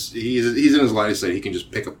 Entangle is... He's in his line of sight. He can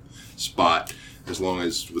just pick a spot as long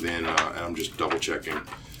as within... and I'm just double-checking.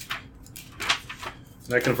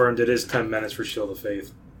 And I confirmed it is 10 minutes for Shield of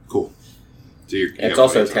Faith. Cool. So you It's have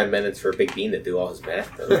also plenty of 10 minutes for Big Bean to do all his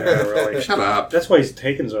math. Yeah, really. time. Shut up. That's why he's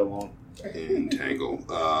taking so long. Entangle.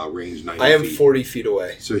 Range 90 I am feet. 40 feet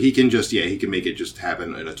away. So he can just... Yeah, he can make it just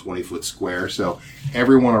happen in a 20-foot square. So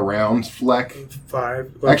everyone around Fleck...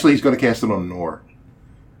 5. But, Actually, he's going to cast it on Nor.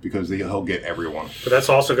 Because he'll get everyone. but that's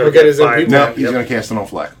also going He'll to get get his own 5. people. No, Yep. he's going to cast it on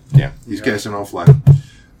Fleck. Yeah, he's Yeah. casting on Fleck.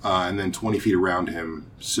 And then 20 feet around him.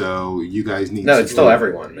 So you guys need No, to... it's still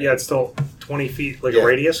everyone. Man. Yeah, it's still 20 feet, like Yeah. a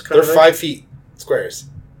radius kind They're of thing. 5 feet squares.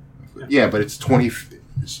 Yeah, but it's 20...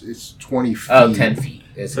 It's 20 feet. Oh, 10 feet.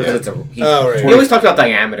 It's a, he Oh, right. always talks about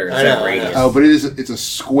diameter instead I of know, I know. radius. Oh, but it's a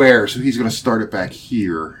square, so he's going to start it back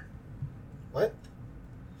here. What?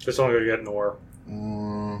 It's only going to get Nor.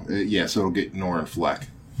 Yeah, so it'll get Nor and Fleck.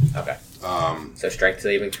 Okay. Um, So strength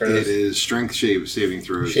saving throws. it is strength saving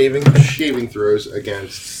throws. Shaving. Shaving throws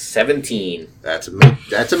against... 17. That's a make.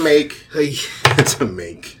 That's a make. Hey. That's a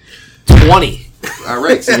make. 20. All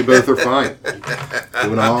right, so you both are fine.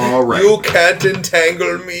 Doing all right. You can't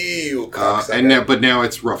entangle me, you cocksucker. But now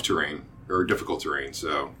it's rough terrain or difficult terrain.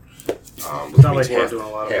 So It's not like we're doing a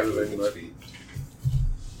lot half of moving, movement but speed.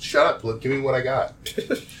 Shut up! Look, give me what I got.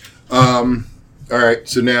 All right,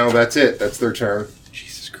 so now that's it. That's their turn.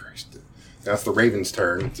 Jesus Christ! Now it's the Raven's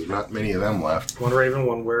turn. There's not many of them left. one Raven,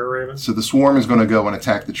 one Were Raven. So the swarm is going to go and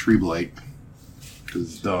attack the tree blight because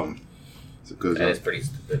it's dumb. So it goes That up. is pretty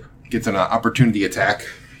stupid. Gets an opportunity attack.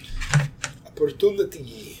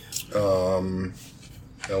 Opportunity. Only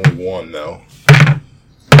one though.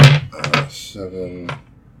 7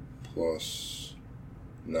 plus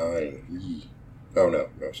 9. Oh no,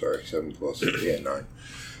 sorry. 7 plus 9.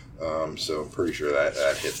 So I'm pretty sure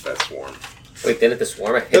that hits that swarm. Wait, didn't the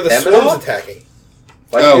swarm hit No, the them at all? swarm's attacking.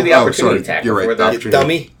 Why'd you do the opportunity sorry. attack You're before right. that? You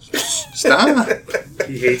dummy. Stop!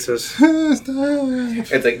 He hates us. Stop!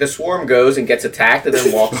 It's like the swarm goes and gets attacked and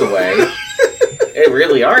then walks away. They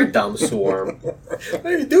really are a dumb swarm. I'm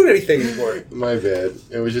not even doing anything anymore. My bad.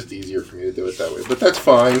 It was just easier for me to do it that way, but that's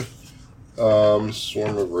fine.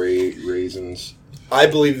 Swarm of raisins. I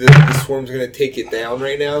believe that the swarm's going to take it down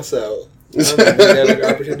right now, so I don't think the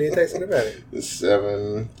opportunity attacks on about it.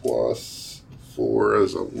 7 plus 4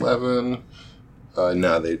 is 11.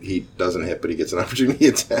 No, he doesn't hit, but he gets an opportunity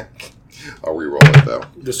attack. I'll reroll it though.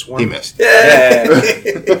 This one. He missed. Yeah.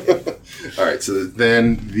 All right, so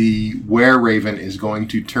then the were-raven is going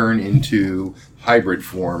to turn into hybrid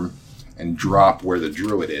form and drop where the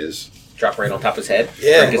druid is. Drop right on top of his head.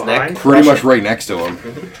 Yeah. Break his neck. Pretty much right next to him.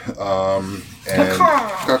 And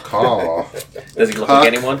caw. Does he look like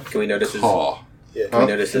anyone? Can we notice his... Caw. Yeah. Can we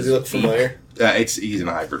notice Does his he look feet? familiar? He's in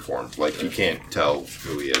a hybrid form. Like, you can't tell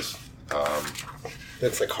who he is.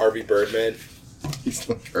 Looks like Harvey Birdman. He's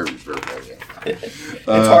like Harvey Birdman, yeah. It's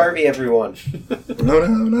Harvey, everyone. No,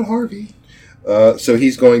 not Harvey. So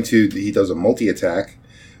he does a multi-attack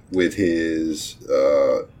with his...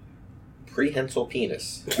 Prehensile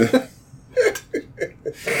penis.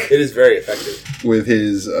 It is very effective. with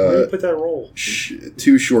his Where do you put that roll?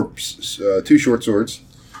 two short swords.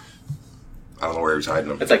 I don't know where he's hiding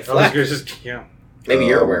them. It's like I was Fleck. gonna just Maybe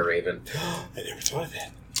you're a were-raven. I never thought of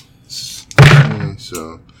that.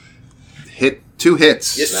 So, 2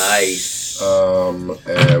 hits. Yes. Nice.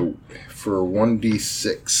 For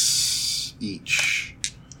 1d6 each,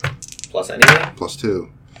 Plus anything? plus 2.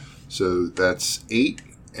 So that's 8,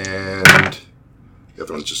 and the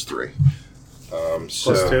other one's just 3. plus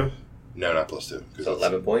So, 2. No, not plus 2. 'cause So that's-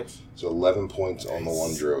 11 points? So 11 points on the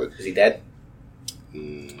one druid. Is he dead?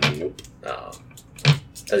 Nope. Oh.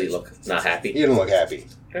 Does he look not happy? He didn't look happy.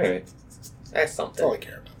 Alright. That's That's something. all I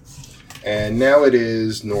care about. And now it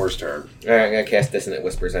is Nor's turn. Alright, I'm gonna cast Dissonant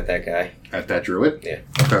Whispers at that guy. At that druid? Yeah.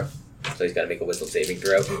 Okay. So he's gotta make a wisdom saving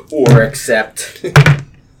throw. Or accept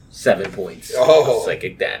 7 points Oh. of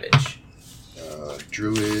psychic damage.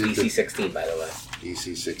 Druid. DC 16, by the way.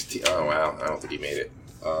 DC 16. Oh, wow. I don't think he made it.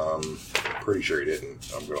 Pretty sure he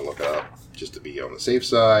didn't. I'm going to look it up just to be on the safe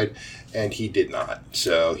side. And he did not.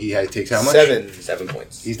 So he takes how much? 7. 7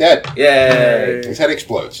 points. He's dead. Yay! His head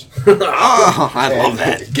explodes. Oh, I love And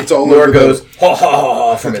that. It gets all Nor over goes, ha ha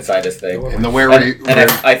ha, from inside this thing. And the And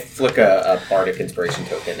I flick a bardic inspiration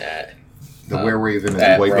token at. the were-raven is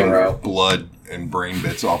that wiping Roro. blood and brain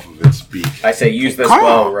bits off of its beak. I say, use this Carl.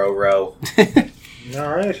 well, Ro-Ro.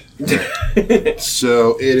 Alright.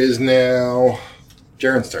 So it is now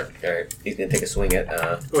Jaren's turn. Alright, he's gonna take a swing at.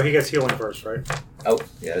 Well, he gets healing first, right? Oh,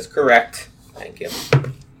 yeah, that's correct. Thank you.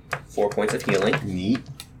 4 points of healing. Neat.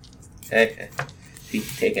 Okay. You can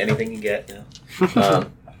take anything you get now.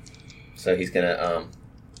 So he's gonna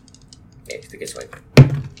yeah, he's take a swing.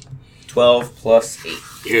 12 plus 8.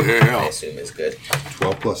 I Yeah. assume is good.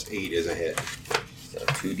 12 plus 8 is a hit. So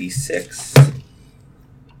 2d6.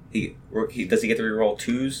 Does he get to reroll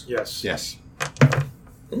 2s? Yes. Yes.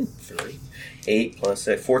 Ooh, 3. 8 plus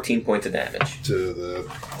 14 points of damage. To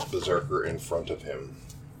the berserker in front of him.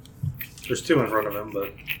 There's 2 in front of him,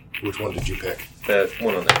 but Which one did you pick? The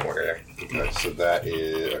one on the corner there. Okay, so that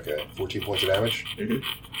is 14 points of damage. Mhm.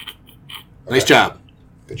 Nice job.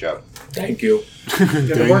 Good job. Thank you. yeah,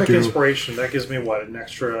 the Bardic Inspiration, that gives me what, an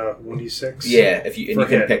extra 1d6? Yeah, if you and For you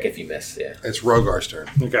can hit. pick if you miss. Yeah. It's Rogar's turn.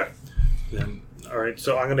 Okay. Then, alright,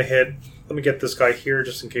 so I'm gonna hit. Let me get this guy here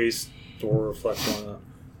just in case Thor reflects on to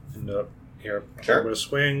end up here. Sure. I'm gonna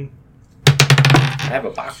swing. I have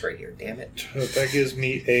a box right here. Damn it. So that gives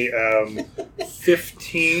me a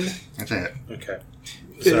 15. That's it. Okay.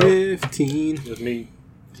 So 15. gives me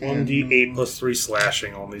 1d8 plus 3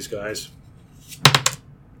 slashing on these guys.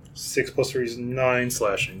 6 plus 3 is 9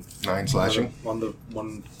 slashing. 9 slashing. On the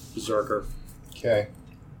one berserker. Okay.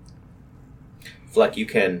 Fleck, you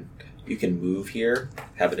can move here,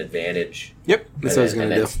 have an advantage. Yep. That's what I was and going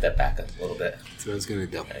to then do. step back a little bit. That's what I was going to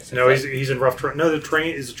do. Okay, so No, Fleck- he's in rough terrain. No, the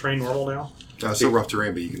train is the train normal now. It's still rough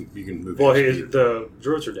terrain, but you can move. Well, it. the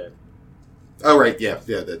druids are dead. Oh right, yeah,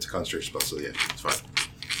 that's a concentration spell. So yeah, it's fine.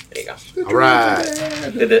 there you go. All right.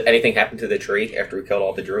 Did anything happen to the tree after we killed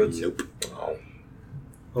all the druids? Nope. Oh,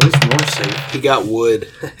 At least more safe. He got wood.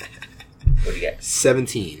 what do you get?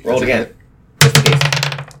 17. Roll it That's a again. Just in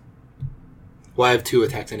case. Well, I have 2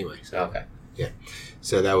 attacks anyway. So, Okay.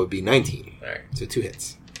 so that would be 19. All right. So 2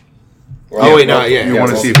 hits. Well, wait, no, yeah. You want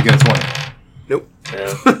to see if you get a 20. Nope. No,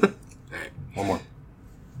 One more.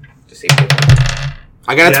 just see if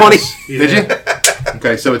I got a Yes, 20. you Did you?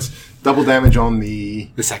 Okay, so it's double damage on the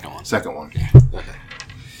The second one. second one. Okay.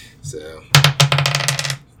 So.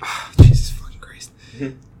 Jesus fucking Christ.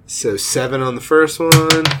 So 7 on the first one.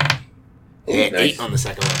 Yeah, nice. 8 on the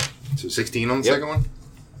second one. So 16 on the Yep. second one?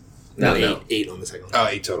 No, eight, no. 8 on the second one. Oh,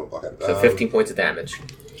 8 total. Okay. So 15 points of damage.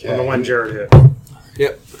 On the one Jared hit.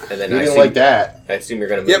 Yep. And then You I didn't assume, like that. I assume you're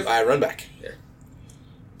going to move. Yep, I run back.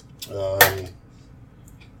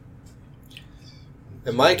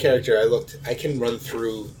 And my character, I can run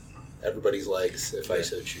through everybody's legs if I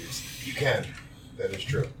so choose. You can. That is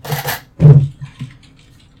true.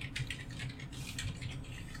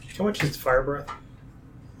 How much is fire breath?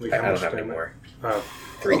 Like, I how don't much have any damage? more. Oh.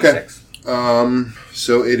 3 Okay. 6.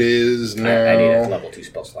 So it is now I need a level 2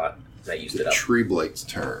 spell slot. I used the it up. Tree Blade's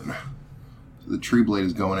turn. So the Tree Blade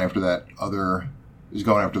is going after that other. He's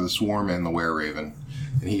going after the Swarm and the Were Raven,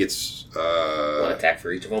 and he gets. One attack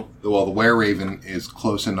for each of them. Well, the Were Raven is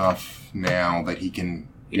close enough now that he can.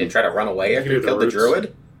 He didn't try to run away after You he do killed the the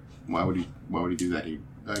druid? Why would he? Why would he do that?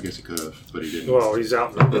 I guess he could have, but he didn't. Well, he's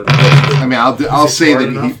outnumbered. I mean, I'll he say smart that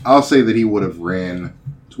enough? I'll say that he would have ran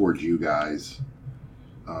towards you guys.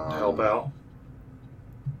 To help out.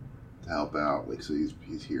 To help out. Like, so he's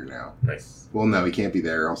here now. Nice. Well, no, he can't be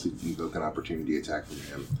there. Else he can book an opportunity attack from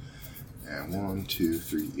him. And 1, 2,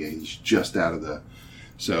 3. Yeah, he's just out of the.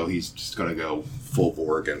 So he's just going to go full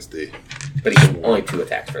bore against the. But he can only 2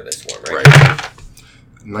 attacks for this one, right? Right.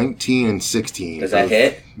 19 and 16. Does that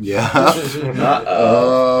hit? Yeah. Uh-oh.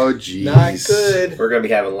 Oh, jeez. Not good. We're going to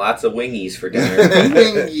be having lots of wingies for dinner.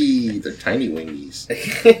 Wingy. They're tiny wingies.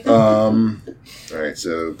 All right,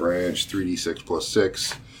 so branch 3d6 plus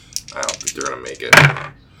 6. I don't think they're going to make it.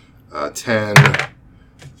 10.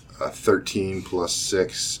 13 plus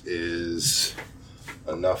 6 is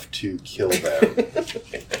enough to kill them. We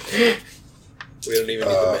don't even need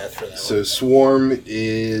the math for that So one. Swarm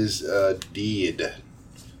is dead.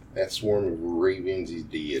 That Swarm of Ravens is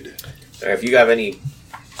dead. Alright, if you have any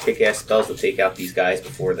kick-ass spells to take out these guys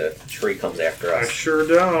before the tree comes after I us. sure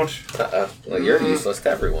don't. Well, you're useless to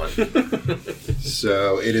everyone.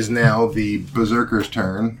 So it is now the Berserker's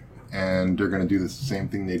turn, and they're going to do the same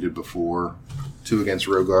thing they did before. 2 against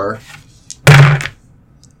Rogar.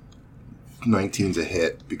 19's a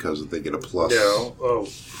hit because they get a plus. No. Oh.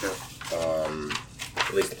 Okay.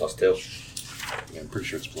 At least a +2. Yeah, I'm pretty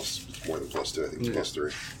sure it's more than +2. I think it's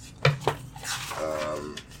 +3.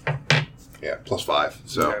 Yeah, +5.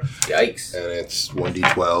 So, Okay. Yikes. and it's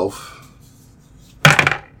 1d12.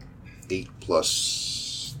 8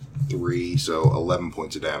 plus 3, so 11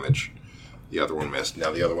 points of damage. The other one missed.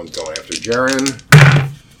 Now the other one's going after Jaren.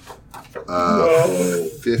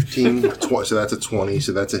 15, so that's a 20,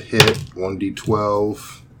 so that's a hit.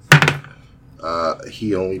 1d12.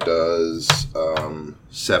 He only does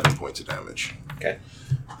 7 points of damage. Okay.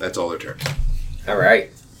 That's all their turns.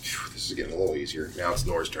 Alright. Phew, this is getting a little easier. Now it's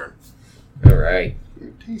Nora's turn. Alright. You're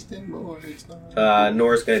tasting more. It's not.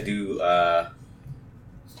 Nora's going to do...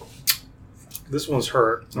 This one's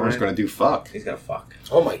hurt. Nora's going to do fuck. he's going to fuck.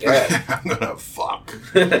 Oh my god. I'm going to fuck.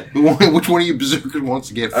 Which one of you berserkers wants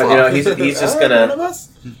to get fucked? You know, he's just One of gonna us?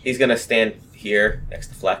 he's gonna stand here next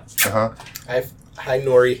to Fleck, Uh-huh. Hi,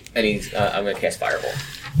 Nori. and I'm gonna cast Fireball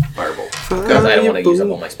Fireball. because I don't want to use up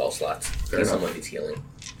all my spell slots. Fair Because enough. someone needs healing.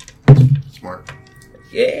 Smart.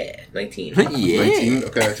 Yeah, 19. 19?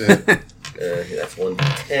 Okay, that's a hit. That's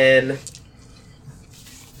 1d10.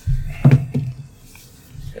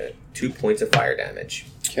 2 points of fire damage.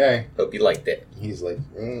 Okay. Hope you liked it. He's like,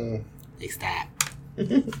 It's that.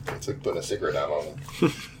 it's like putting a cigarette out on him.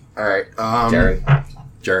 Alright, Jaren,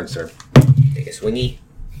 Jaren's turn. take a swingy.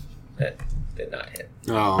 That did not hit.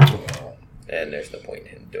 Oh. And there's no point in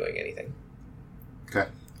him doing anything. Okay.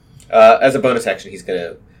 As a bonus action, he's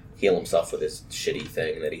gonna heal himself with his shitty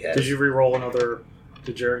thing that he has. Did you re-roll another?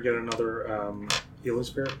 Did Jared get another healing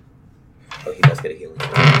spirit? Oh, he does get a healing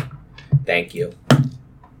spirit. Thank you.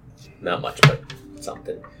 Not much, but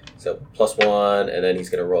something. So +1, and then he's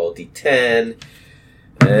going to roll a d10.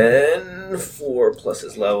 And 4 plus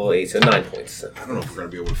his level 8, so 9 points. I don't know if we're going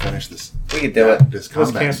to be able to finish this. We can do it. This Let's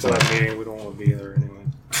combat. cancel that meeting. We don't want to be there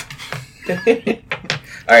anyway.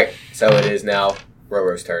 Alright, so it is now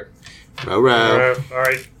Roro's turn. All right. All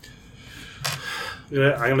right.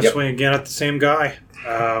 Yeah, I'm gonna Yep. swing again at the same guy.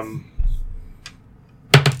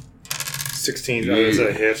 16 is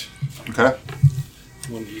a hit. Okay.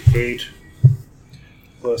 1d8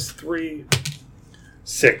 plus 3,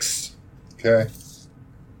 6. Okay.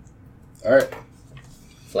 Alright.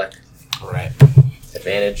 Fleck. All right.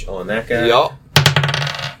 Advantage on that guy. Yup.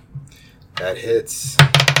 That hits.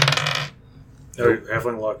 Oh,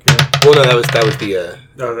 halfling luck. Yeah. Well, no, that was the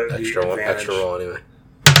No, the extra one. advantage. Extra roll anyway.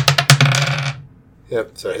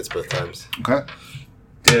 Yep. So it hits both times. Okay.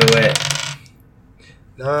 Do it.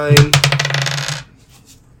 9,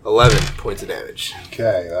 11 points of damage.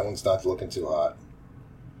 Okay, that one's not looking too hot.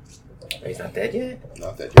 He's not dead yet?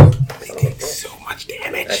 Not that yet. They take so much I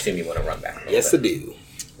damage. assume you want to run back. a little Yes, I bit. do.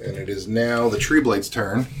 And it is now the Tree Blade's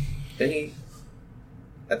turn. Did he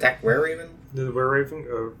attack Were Raven? The Were Raven?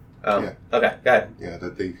 Yeah. Okay, go ahead. Yeah,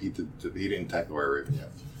 he didn't attack the Were Raven yet.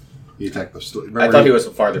 He attacked the. I thought he was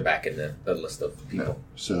farther back in the list of people. No,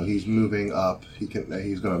 so he's moving up. He's going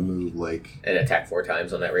to move like. And attack 4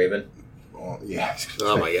 times on that Raven. Oh, yeah.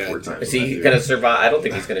 Oh my God. 4 times Is on he that going to dude. survive? I don't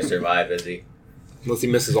think he's going to survive, is he? Unless he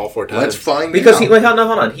misses all 4 times. Let's find Because out. he wait, hold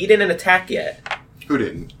on. He didn't attack yet. Who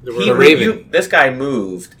didn't? He Raven. this guy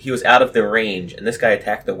moved. He was out of the range, and this guy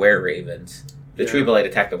attacked the Were Ravens. The Tree Blade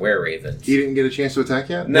attacked the Were Ravens. He didn't get a chance to attack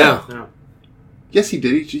yet. No. No. Yes, he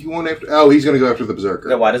did. He went after. Oh, he's going to go after the Berserker.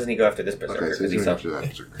 No, why doesn't he go after this Berserker? Okay, so he's he's going up after that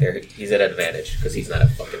Berserker. there. He's at advantage because he's not a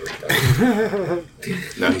fucking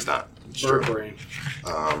retard. No, he's not. It's Bird true. brain.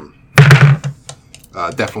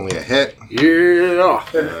 Definitely a hit. Yeah.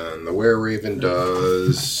 And the Were Raven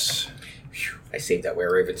does. I saved that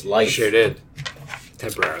Were Raven's life. Sure did.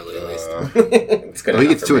 Temporarily, at least. It's good Well, he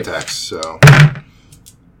enough gets for 2 me. attacks, so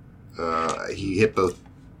he hit both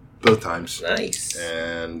times, Nice.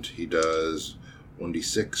 and he does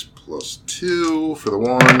 1d6 plus 2 for the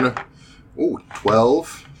 1. Ooh,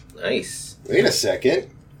 12. Nice. Wait a second,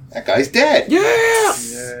 that guy's dead. Yeah!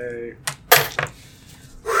 Yay.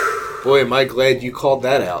 Boy, am I glad you called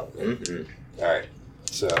that out. Mm-hmm. All right,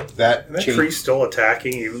 so that And that change- tree's still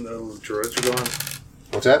attacking even though the druids are gone.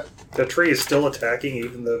 What's that? That tree is still attacking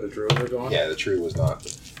even though the druids are gone? Yeah, the tree was not.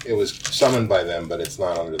 It was summoned by them, but it's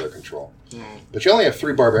not under their control. But you only have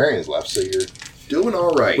 3 barbarians left, so you're doing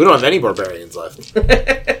all right. We don't have any barbarians left.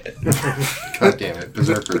 God damn it,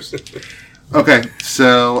 berserkers. Okay,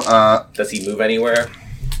 so Does he move anywhere?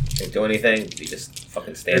 Can't do anything? Does he just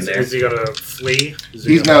fucking stand there? Is he gonna flee?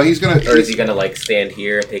 he's gonna. Or is he gonna like stand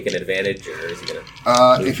here, take an advantage, or is he gonna?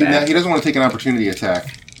 If he doesn't want to take an opportunity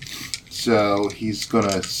attack, so he's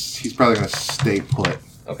probably gonna stay put.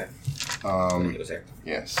 Okay. He was there.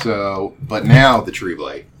 Yeah. So, but now the Tree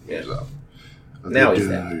Blade moves Yeah. up. Now he's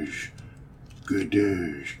Good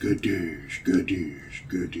dish.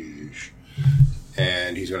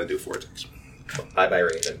 And he's gonna do 4 attacks. Bye bye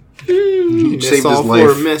Raven. You Miss saved his all 4,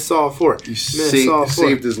 life. miss all 4. You Miss all 4.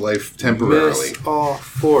 saved his life temporarily. Miss all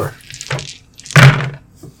 4.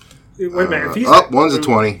 Wait a minute. If he's One's a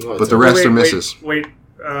 20, but the rest are misses. Wait.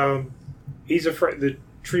 He's afraid. The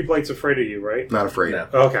tree blade's afraid of you, right? Not afraid. No.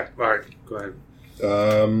 Okay. All right. Go ahead.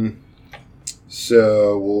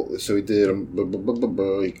 So he did.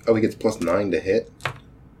 He gets plus 9 to hit.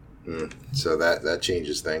 So that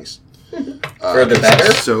changes things. For the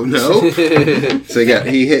better? So no. So yeah,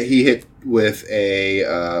 he hit with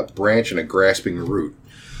a branch and a grasping root,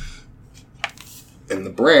 and the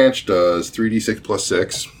branch does 3d6 plus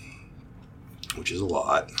 6, which is a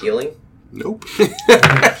lot. Healing. Nope. 7,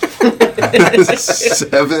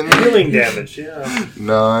 Healing damage. Yeah.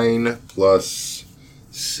 9 plus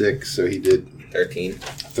 6, so he did 13.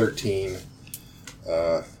 13.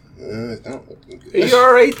 Not looking good. You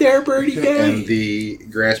alright there, Birdie And Day? the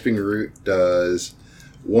grasping root does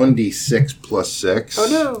 1d6 plus 6. Oh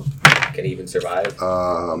no. Can he even survive?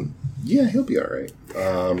 Yeah, he'll be alright.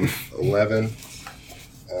 11.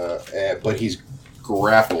 But he's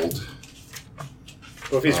grappled.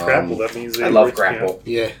 Well, if he's grappled, that means I love grapple.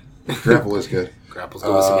 Yeah. Grapple is good. Grapples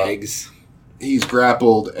go with some eggs. He's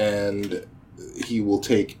grappled, and he will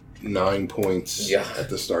take 9 points Yeah. at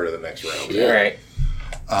the start of the next round. All right.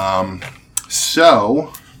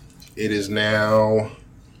 So, it is now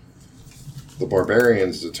the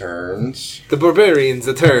barbarians' turns. The barbarians,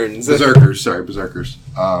 the turns. Berserkers.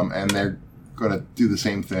 And they're going to do the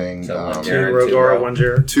same thing. So one 2 Jared, Rogar, two 1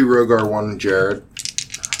 Jared. 2 Rogar, 1 Jared.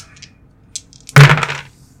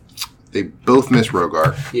 They both miss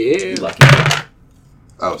Rogar. Yeah. Lucky.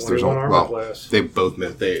 Oh, so there's 21 only, armor well, class. they both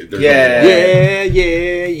miss. There's Yeah.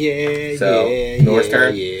 Yeah. So, Nor's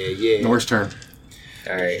turn? Yeah. Nor's turn.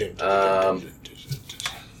 All right.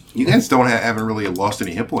 You guys haven't really lost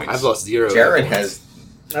any hit points. I've lost 0. Jared has.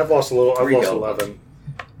 I've lost a little. I've Three lost health. 11.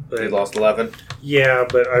 He lost 11. Yeah,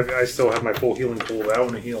 but I still have my full healing pool. I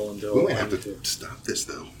want to heal until. We might I have need to stop this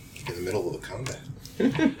though in the middle of the combat.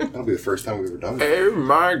 That'll be the first time we've ever done that. Oh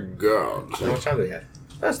my god. How much time do we have?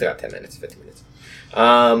 I still got 10 minutes, 15 minutes.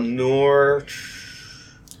 Nor.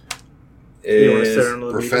 You want to is... set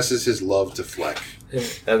another Professes his love to Fleck.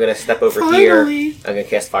 I'm going to step over here. I'm going to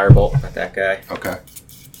cast Firebolt at that guy. Okay.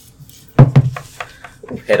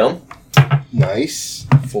 Hit him Nice.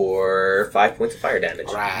 for 5 points of fire damage.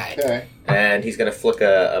 Right. Okay. And he's going to flick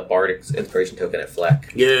a Bardic Inspiration token at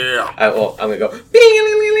Fleck. Yeah. I'm going to go...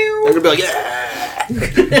 I'm gonna be like, yeah.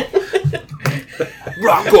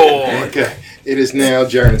 Rock on. Okay. It is now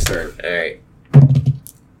Jaren's turn. Alright.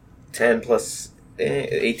 10 plus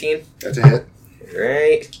 18. That's a hit.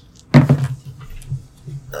 Alright.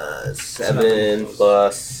 7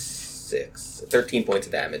 plus 6. 13 points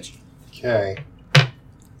of damage. Okay.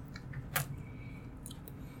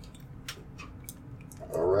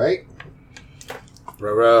 All right.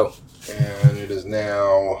 Roro. And it is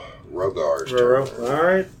now Rogar's Roro. turn. All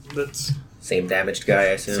right. That's Same damaged guy, I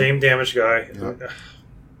assume. same damage guy. Yep.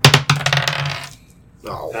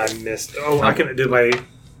 Oh. I missed. Oh, I can do my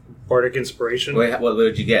Bardic Inspiration. Wait, what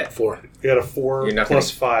did you get? 4. You got a 4 You're not plus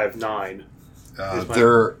 5, 9. Is my-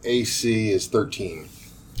 Their AC is 13.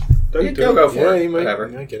 Don't do Go it. for Yeah, it. you might. Whatever.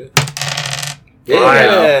 You might get it.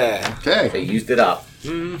 Yeah. Okay. They used it up.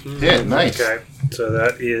 Mm-hmm. Hit. Nice. Okay, so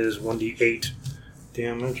that is 1d8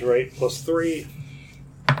 damage, right? Plus 3.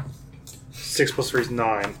 6 plus 3 is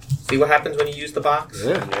 9. See what happens when you use the box?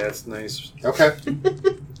 Yeah. Yeah, it's nice. Okay.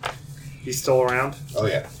 He's still around? Oh,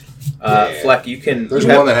 yeah. Fleck, you can. There's you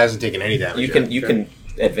one have- that hasn't taken any damage You yet. can you can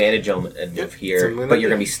advantage him and move here, something but like you're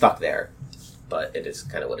that. gonna be stuck there. But it is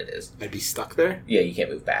kind of what it is. I'd be stuck there. Yeah, you can't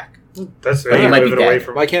move back That's But you might be move it away dead.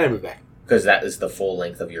 from. Why can't I move back? because that is the full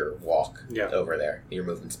length of your walk Yeah. over there. Your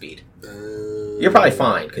movement speed. You're probably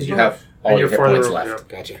fine because you have all And your you're hit farther points over, left.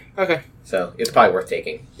 Gotcha. Okay. So it's probably worth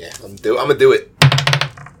taking. Yeah, I'm gonna do it.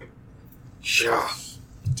 Shaw.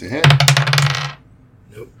 To hit.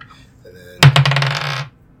 Nope. And then.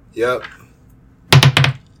 Yep.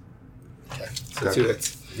 Okay. So Okay. 2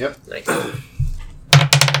 hits. Yep. Nice.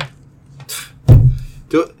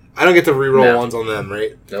 Do it. I don't get to reroll No. ones on them,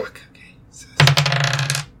 right? Nope. Okay.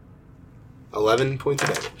 11 points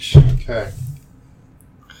of damage. Okay.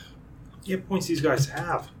 Yeah, points these guys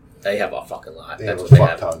have. They have a fucking lot. They That's have what a they fuck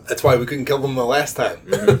have. ton. That's why we couldn't kill them the last time.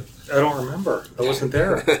 I don't remember. I wasn't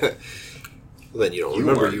there. Well, then you don't You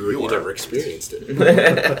remember. were- You you were. never experienced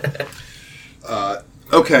it.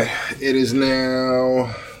 Okay. It is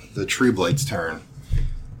now the Tree Blade's turn.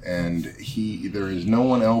 And there is no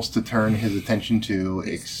one else to turn his attention to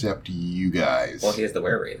except you guys. Well, he has the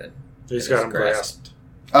Were Raven. He's And got him grasped. grasped.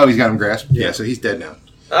 Oh, he's got him grasped? Yeah, so he's dead now.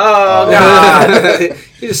 Oh, God.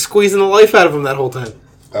 You're just squeezing the life out of him that whole time.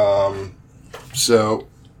 So,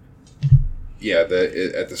 yeah,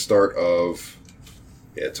 at the start of...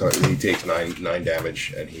 Yeah, so he takes 9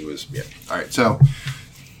 damage, and he was... Yeah. All right, so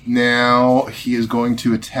now he is going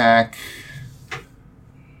to attack...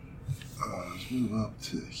 let's move up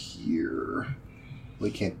to here. Well,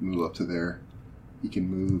 he can't move up to there. He can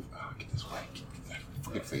move... Oh, get this way. Get that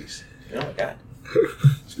fucking face. Oh my god.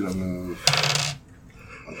 He's going to move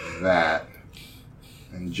like that.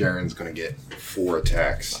 And Jaren's going to get 4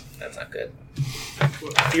 attacks. That's not good.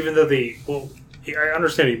 Even though I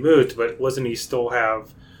understand he moved, but wasn't he still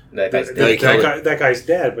have... That guy's that, dead. that guy's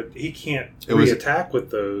dead, but he can't It was- re-attack with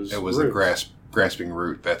those It was roots. a grasping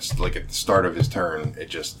root. That's like at the start of his turn. It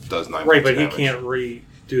just does 9 Right, points but he damage. can't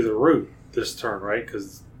redo the root this turn, right?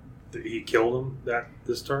 Because he killed him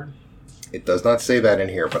this turn? It does not say that in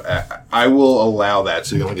here, but I will allow that,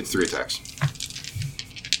 so he only gets 3 attacks.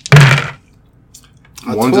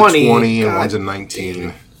 One's 20. a 20 and God one's a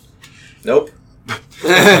 19. Nope. None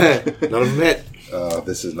of them hit.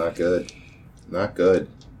 This is not good. Not good.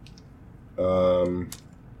 You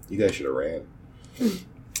guys should have ran.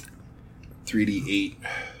 3d8.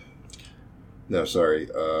 No, sorry.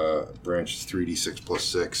 Branch is 3d6 plus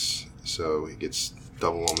 6, so he gets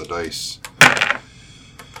double on the dice.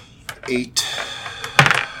 8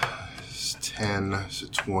 is 10, so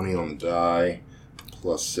 20 on the die.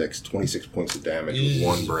 Plus 6, 26 points of damage with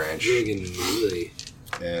 1 branch. Friggin' moly.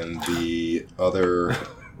 And the other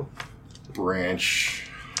branch,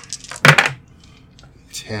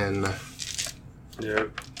 10, Yeah.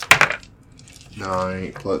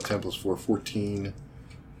 9, plus 10 plus 4, 14,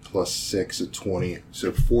 plus 6 at 20.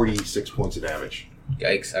 So 46 points of damage.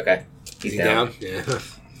 Yikes. Okay. He's He down. Yeah.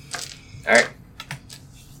 Alright.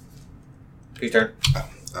 Whose turn?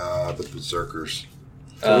 The Berserkers.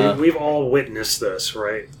 So we've all witnessed this,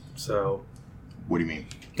 right? So, What do you mean?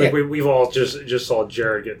 like Yeah. we've all just saw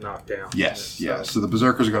Jared get knocked down. Yes, Yeah, yeah. So the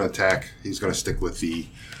Berserkers are going to attack. He's going to stick with the...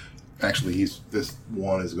 Actually, this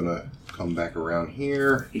one is going to come back around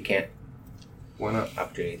here. He can't. Why not?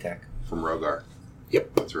 Opportunity attack. From Rogar.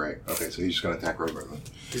 Yep. That's right. Okay, so he's just going to attack Rogar then.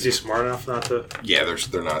 Is he smart enough not to? Yeah,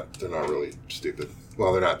 they're not really stupid.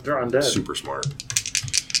 Well, they're not. They're undead. Super smart.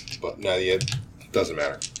 But no, yeah, it doesn't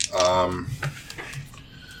matter.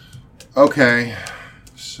 Okay,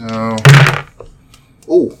 so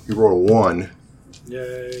he rolled a 1.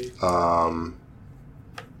 Yay!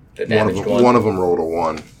 The damaged one. One of them rolled a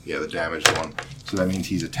 1. Yeah, the damaged one. So that means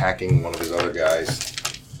he's attacking one of his other guys.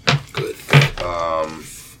 Good.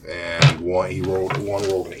 And one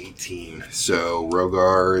rolled an 18. So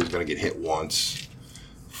Rogar is going to get hit once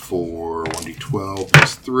for 1d12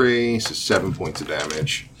 plus 3, so 7 points of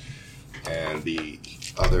damage. And the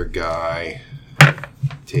other guy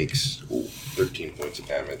takes 13 points of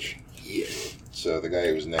damage. Yeah. So the guy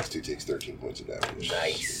who was next to takes 13 points of damage.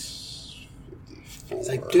 Nice. 54. It's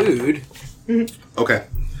like, dude. Okay.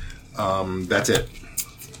 That's it. All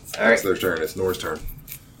That's right. their turn. It's Nor's turn.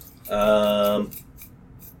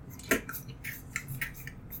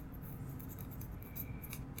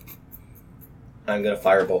 I'm gonna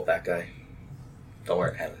firebolt that guy. Don't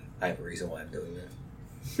worry, I have a reason why I'm doing that.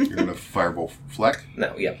 You're going to fireball Fleck.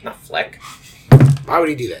 No, yeah, not Fleck. Why would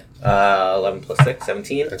he do that? 11 plus 6,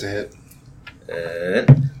 17. That's a hit.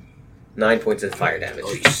 And 9 points of fire damage.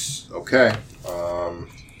 Okay.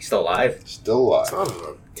 He's still alive. Still alive. Son of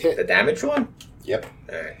a tit. The damaged one? Yep.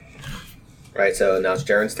 Alright. Right, so now it's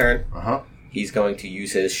Jaren's turn. Uh-huh. He's going to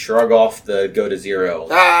use his shrug off the go to 0.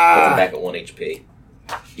 Puts him Ah! back at 1 HP.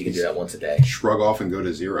 He can do that once a day. Shrug off and go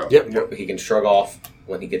to 0. Yep. He can shrug off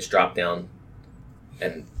when he gets dropped down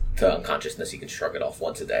and to unconsciousness. He can shrug it off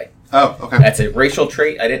once a day. Oh, okay. That's a racial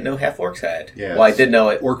trait I didn't know half orcs had. Yeah, Well, I did know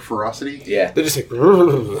it. Orc ferocity? Yeah. They're just like,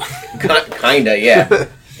 Kinda, yeah.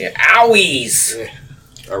 Yeah. Owies!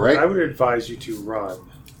 All right. I would advise you to run.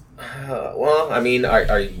 Well, I mean, are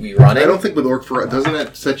we running? I don't think with orc ferocity, doesn't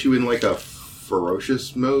that set you in like a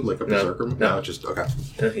ferocious mode, like a No. berserker mode? No. It's just, okay.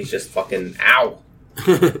 He's just fucking ow.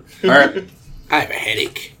 All right. I have a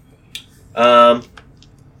headache.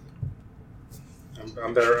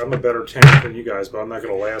 I'm better. I'm a better tank than you guys, but I'm not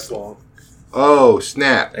going to last long. Oh,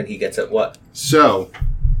 snap. And he gets it what? So,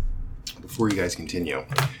 before you guys continue,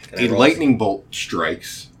 Can I a roll? lightning bolt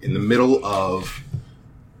strikes in the middle of...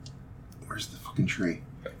 Where's the fucking tree?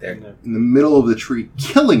 Right there. In the middle of the tree,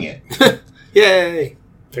 killing it. Yay!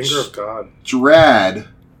 Finger of God. Drad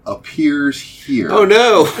appears here. Oh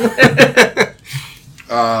no!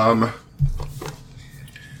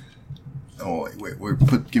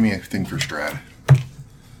 Give me a thing for Strad.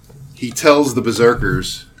 He tells the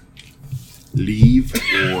berserkers, leave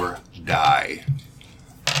or die.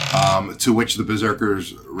 To which the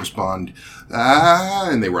berserkers respond,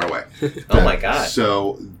 and they run away. Oh my god.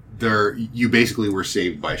 So you basically were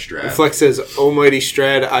saved by Strad. Flex says, "Almighty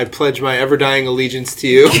Strad, I pledge my ever-dying allegiance to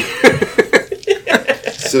you."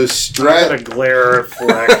 So I'm going to glare at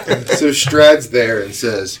Fleck. So Strad's there and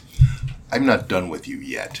says, I'm not done with you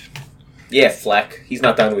yet. Yeah, Fleck. He's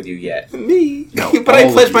not done with you yet. Me? No, But I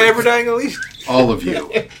all pledge of my you. ever-dying allegiance. All of you.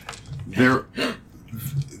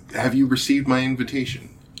 Have you received my invitation?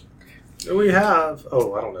 We have.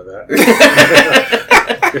 Oh, I don't know that.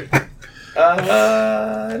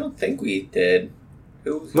 I don't think we did.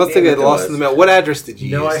 Who's Must have got lost in the mail. What address did you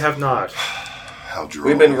No, use? I have not. How droll.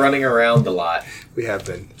 We've been running around a lot, We have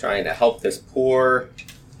been. trying to help this poor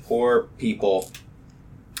people.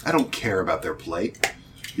 I don't care about their plight.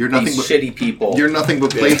 You're nothing These but shitty people. You're nothing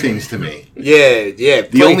but playthings to me. Yeah.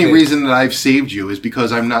 The only reason that I've saved you is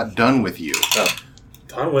because I'm not done with you.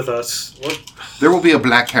 Done with us. What? There will be a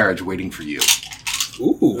black carriage waiting for you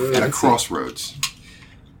Ooh. at a crossroads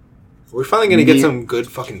We're finally gonna get some good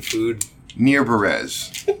fucking food. near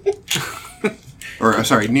Berez.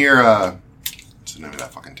 Near what's the name of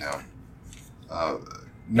that fucking town?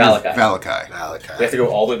 Near Valakai. Valakai. We have to go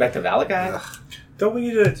all the way back to Valakai? Don't we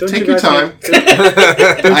need to? Don't Take you your guys time. Don't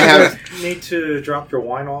I you have. guys need to drop your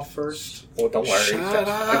wine off first? Well, don't worry. Shut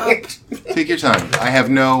up. Take your time. I have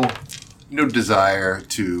no desire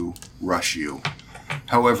to rush you.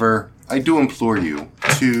 However, I do implore you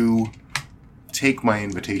to take my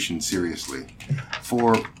invitation seriously,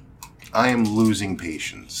 for I am losing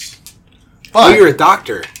patience. Oh, But you're a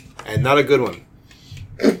doctor, and not a good one.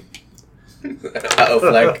 Uh-oh,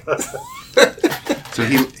 Fleck. so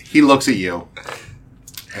he looks at you,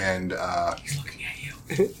 and He's looking at you.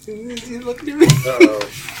 He's looking at me. Uh-oh.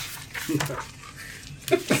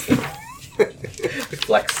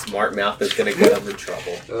 Fleck's smart mouth is going to get him in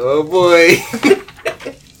trouble. Oh boy.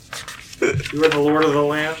 You are the Lord of the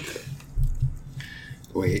Land.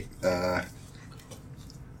 wait.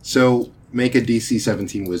 So make a DC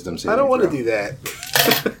 17 Wisdom saving I don't want to throw. do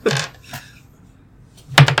that.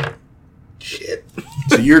 Shit.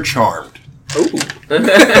 So you're charmed. Ooh.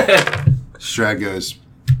 Strahd goes,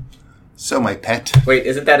 so my pet. Wait,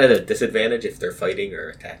 isn't that at a disadvantage if they're fighting or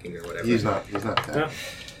attacking or whatever? He's not attacked. No.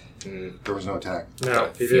 There was no attack.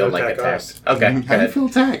 No, he feel didn't like attack us. attacked. Okay, How go do you ahead. feel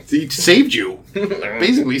attacked? He saved you.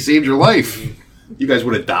 Basically saved your life. You guys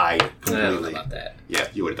would have died I don't know completely. about that. Yeah,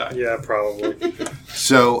 you would have died. Yeah, probably.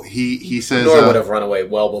 So he says, Nor would have run away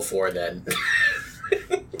well before then.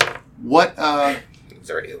 what, It's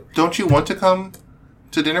already over. don't you want to come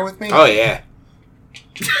to dinner with me? Oh yeah.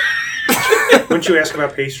 Wouldn't you ask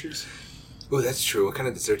about pastries? Oh, that's true. What kind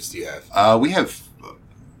of desserts do you have? We have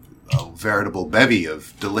a veritable bevy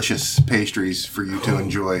of delicious pastries for you to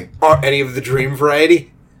enjoy. Or any of the dream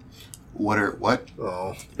variety? What?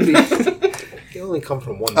 Oh. You only come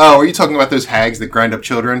from one. Oh, are you talking about those hags that grind up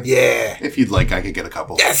children? Yeah. If you'd like, I could get a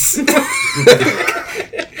couple. Yes!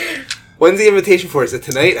 When's the invitation for? Is it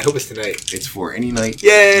tonight? I hope it's tonight. It's for any night.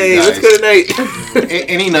 Yay! you Let's guys- go tonight.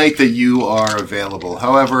 Any night that you are available.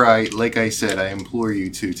 However, like I said, I implore you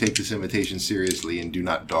to take this invitation seriously and do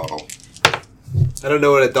not dawdle. I don't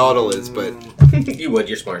know what a dawdle is, but You would,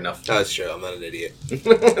 you're smart enough. that's true. I'm not an idiot.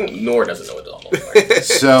 Nor doesn't know what the hell.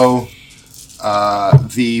 So,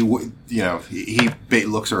 he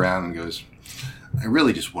looks around and goes, I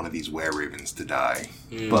really just wanted these were-ravens to die.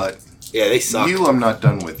 But Yeah, they suck. you I'm not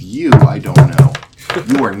done with. You, I don't know.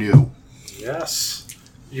 You are new. Yes.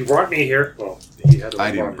 You brought me here. Well, he had to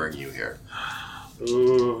I didn't brought bring you here. me.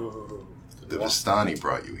 Ooh. The Vistani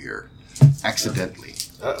brought you here. Accidentally.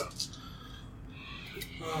 Uh-oh.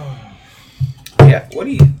 Yeah, what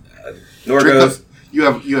do you... Nor Drink goes... You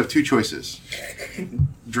have two choices.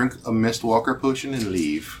 Drink a Mistwalker potion and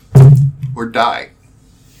leave. Or die.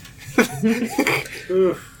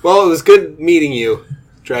 Oof. Well, it was good meeting you,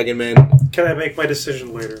 Dragon Man. Can I make my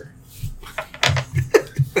decision later?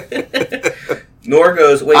 Nor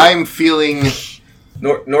goes, wait... I'm feeling...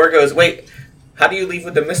 Nor goes, wait... How do you leave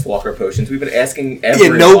with the Mistwalker potions? We've been asking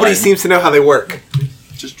everyone. Yeah, nobody seems to know how they work.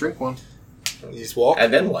 Just drink one. You just walk?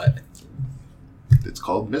 And then what? It's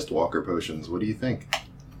called Mistwalker potions. What do you think?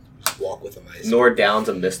 Just walk with them. I Nor downs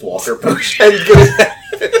a Mistwalker potion.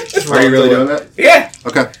 Just Are you really doing that? Yeah!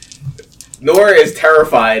 Okay. Nor is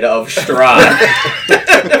terrified of Strahd.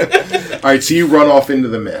 Alright, so you run off into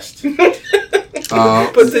the mist.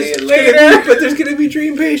 But See you later. there's gonna be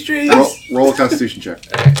dream pastries. Roll a constitution check.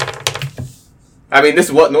 I mean, this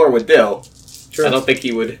is what Nor would do. Sure. I don't think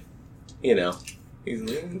he would, he's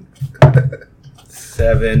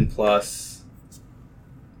 7 plus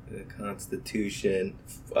the Constitution,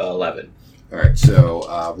 11. Alright,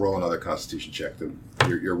 so roll another constitution check.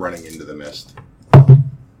 You're running into the mist.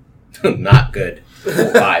 Not good.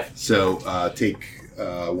 5. So take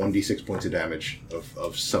 1d6 points of damage,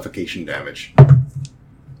 of suffocation damage.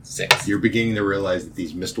 6. You're beginning to realize that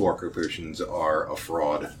these Mistwalker potions are a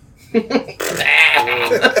fraud. Here's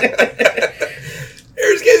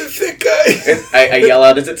getting thick, guy. I yell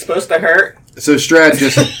out, is it supposed to hurt? So Strahd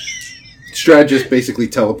just basically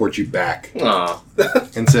teleports you back Aw.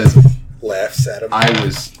 and says, Laughs at him. I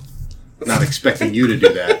was not expecting you to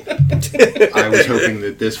do that. I was hoping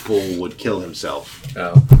that this fool would kill himself.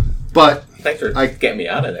 Oh. But Thanks for getting me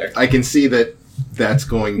out of there. I can see that that's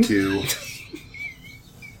going to...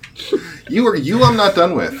 You I'm not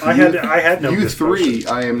done with. I had no You discussion. three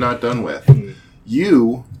I am not done with.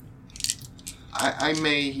 You I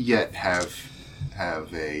may yet have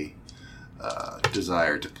a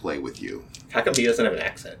desire to play with you. How come he doesn't have an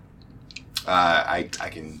accent? I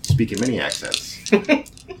can speak in many accents. None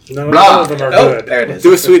Blah. of them are Oh, good. there it is.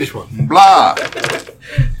 Do a Swedish one. Blah.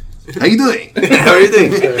 How you doing? How are you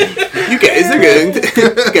doing? You guys are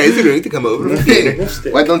going to come over for dinner.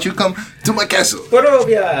 Why don't you come to my castle?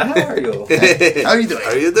 Barovia, how are you? How are you doing?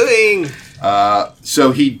 How are you doing?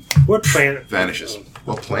 So he What plan? vanishes.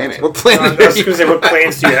 What planet? What plan I was going to say, what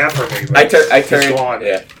plans do you have for me? I He's turned. gone.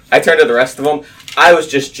 Yeah, I turned to the rest of them. I was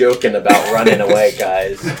just joking about running away,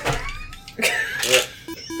 guys.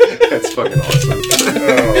 That's fucking awesome.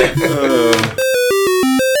 Oh.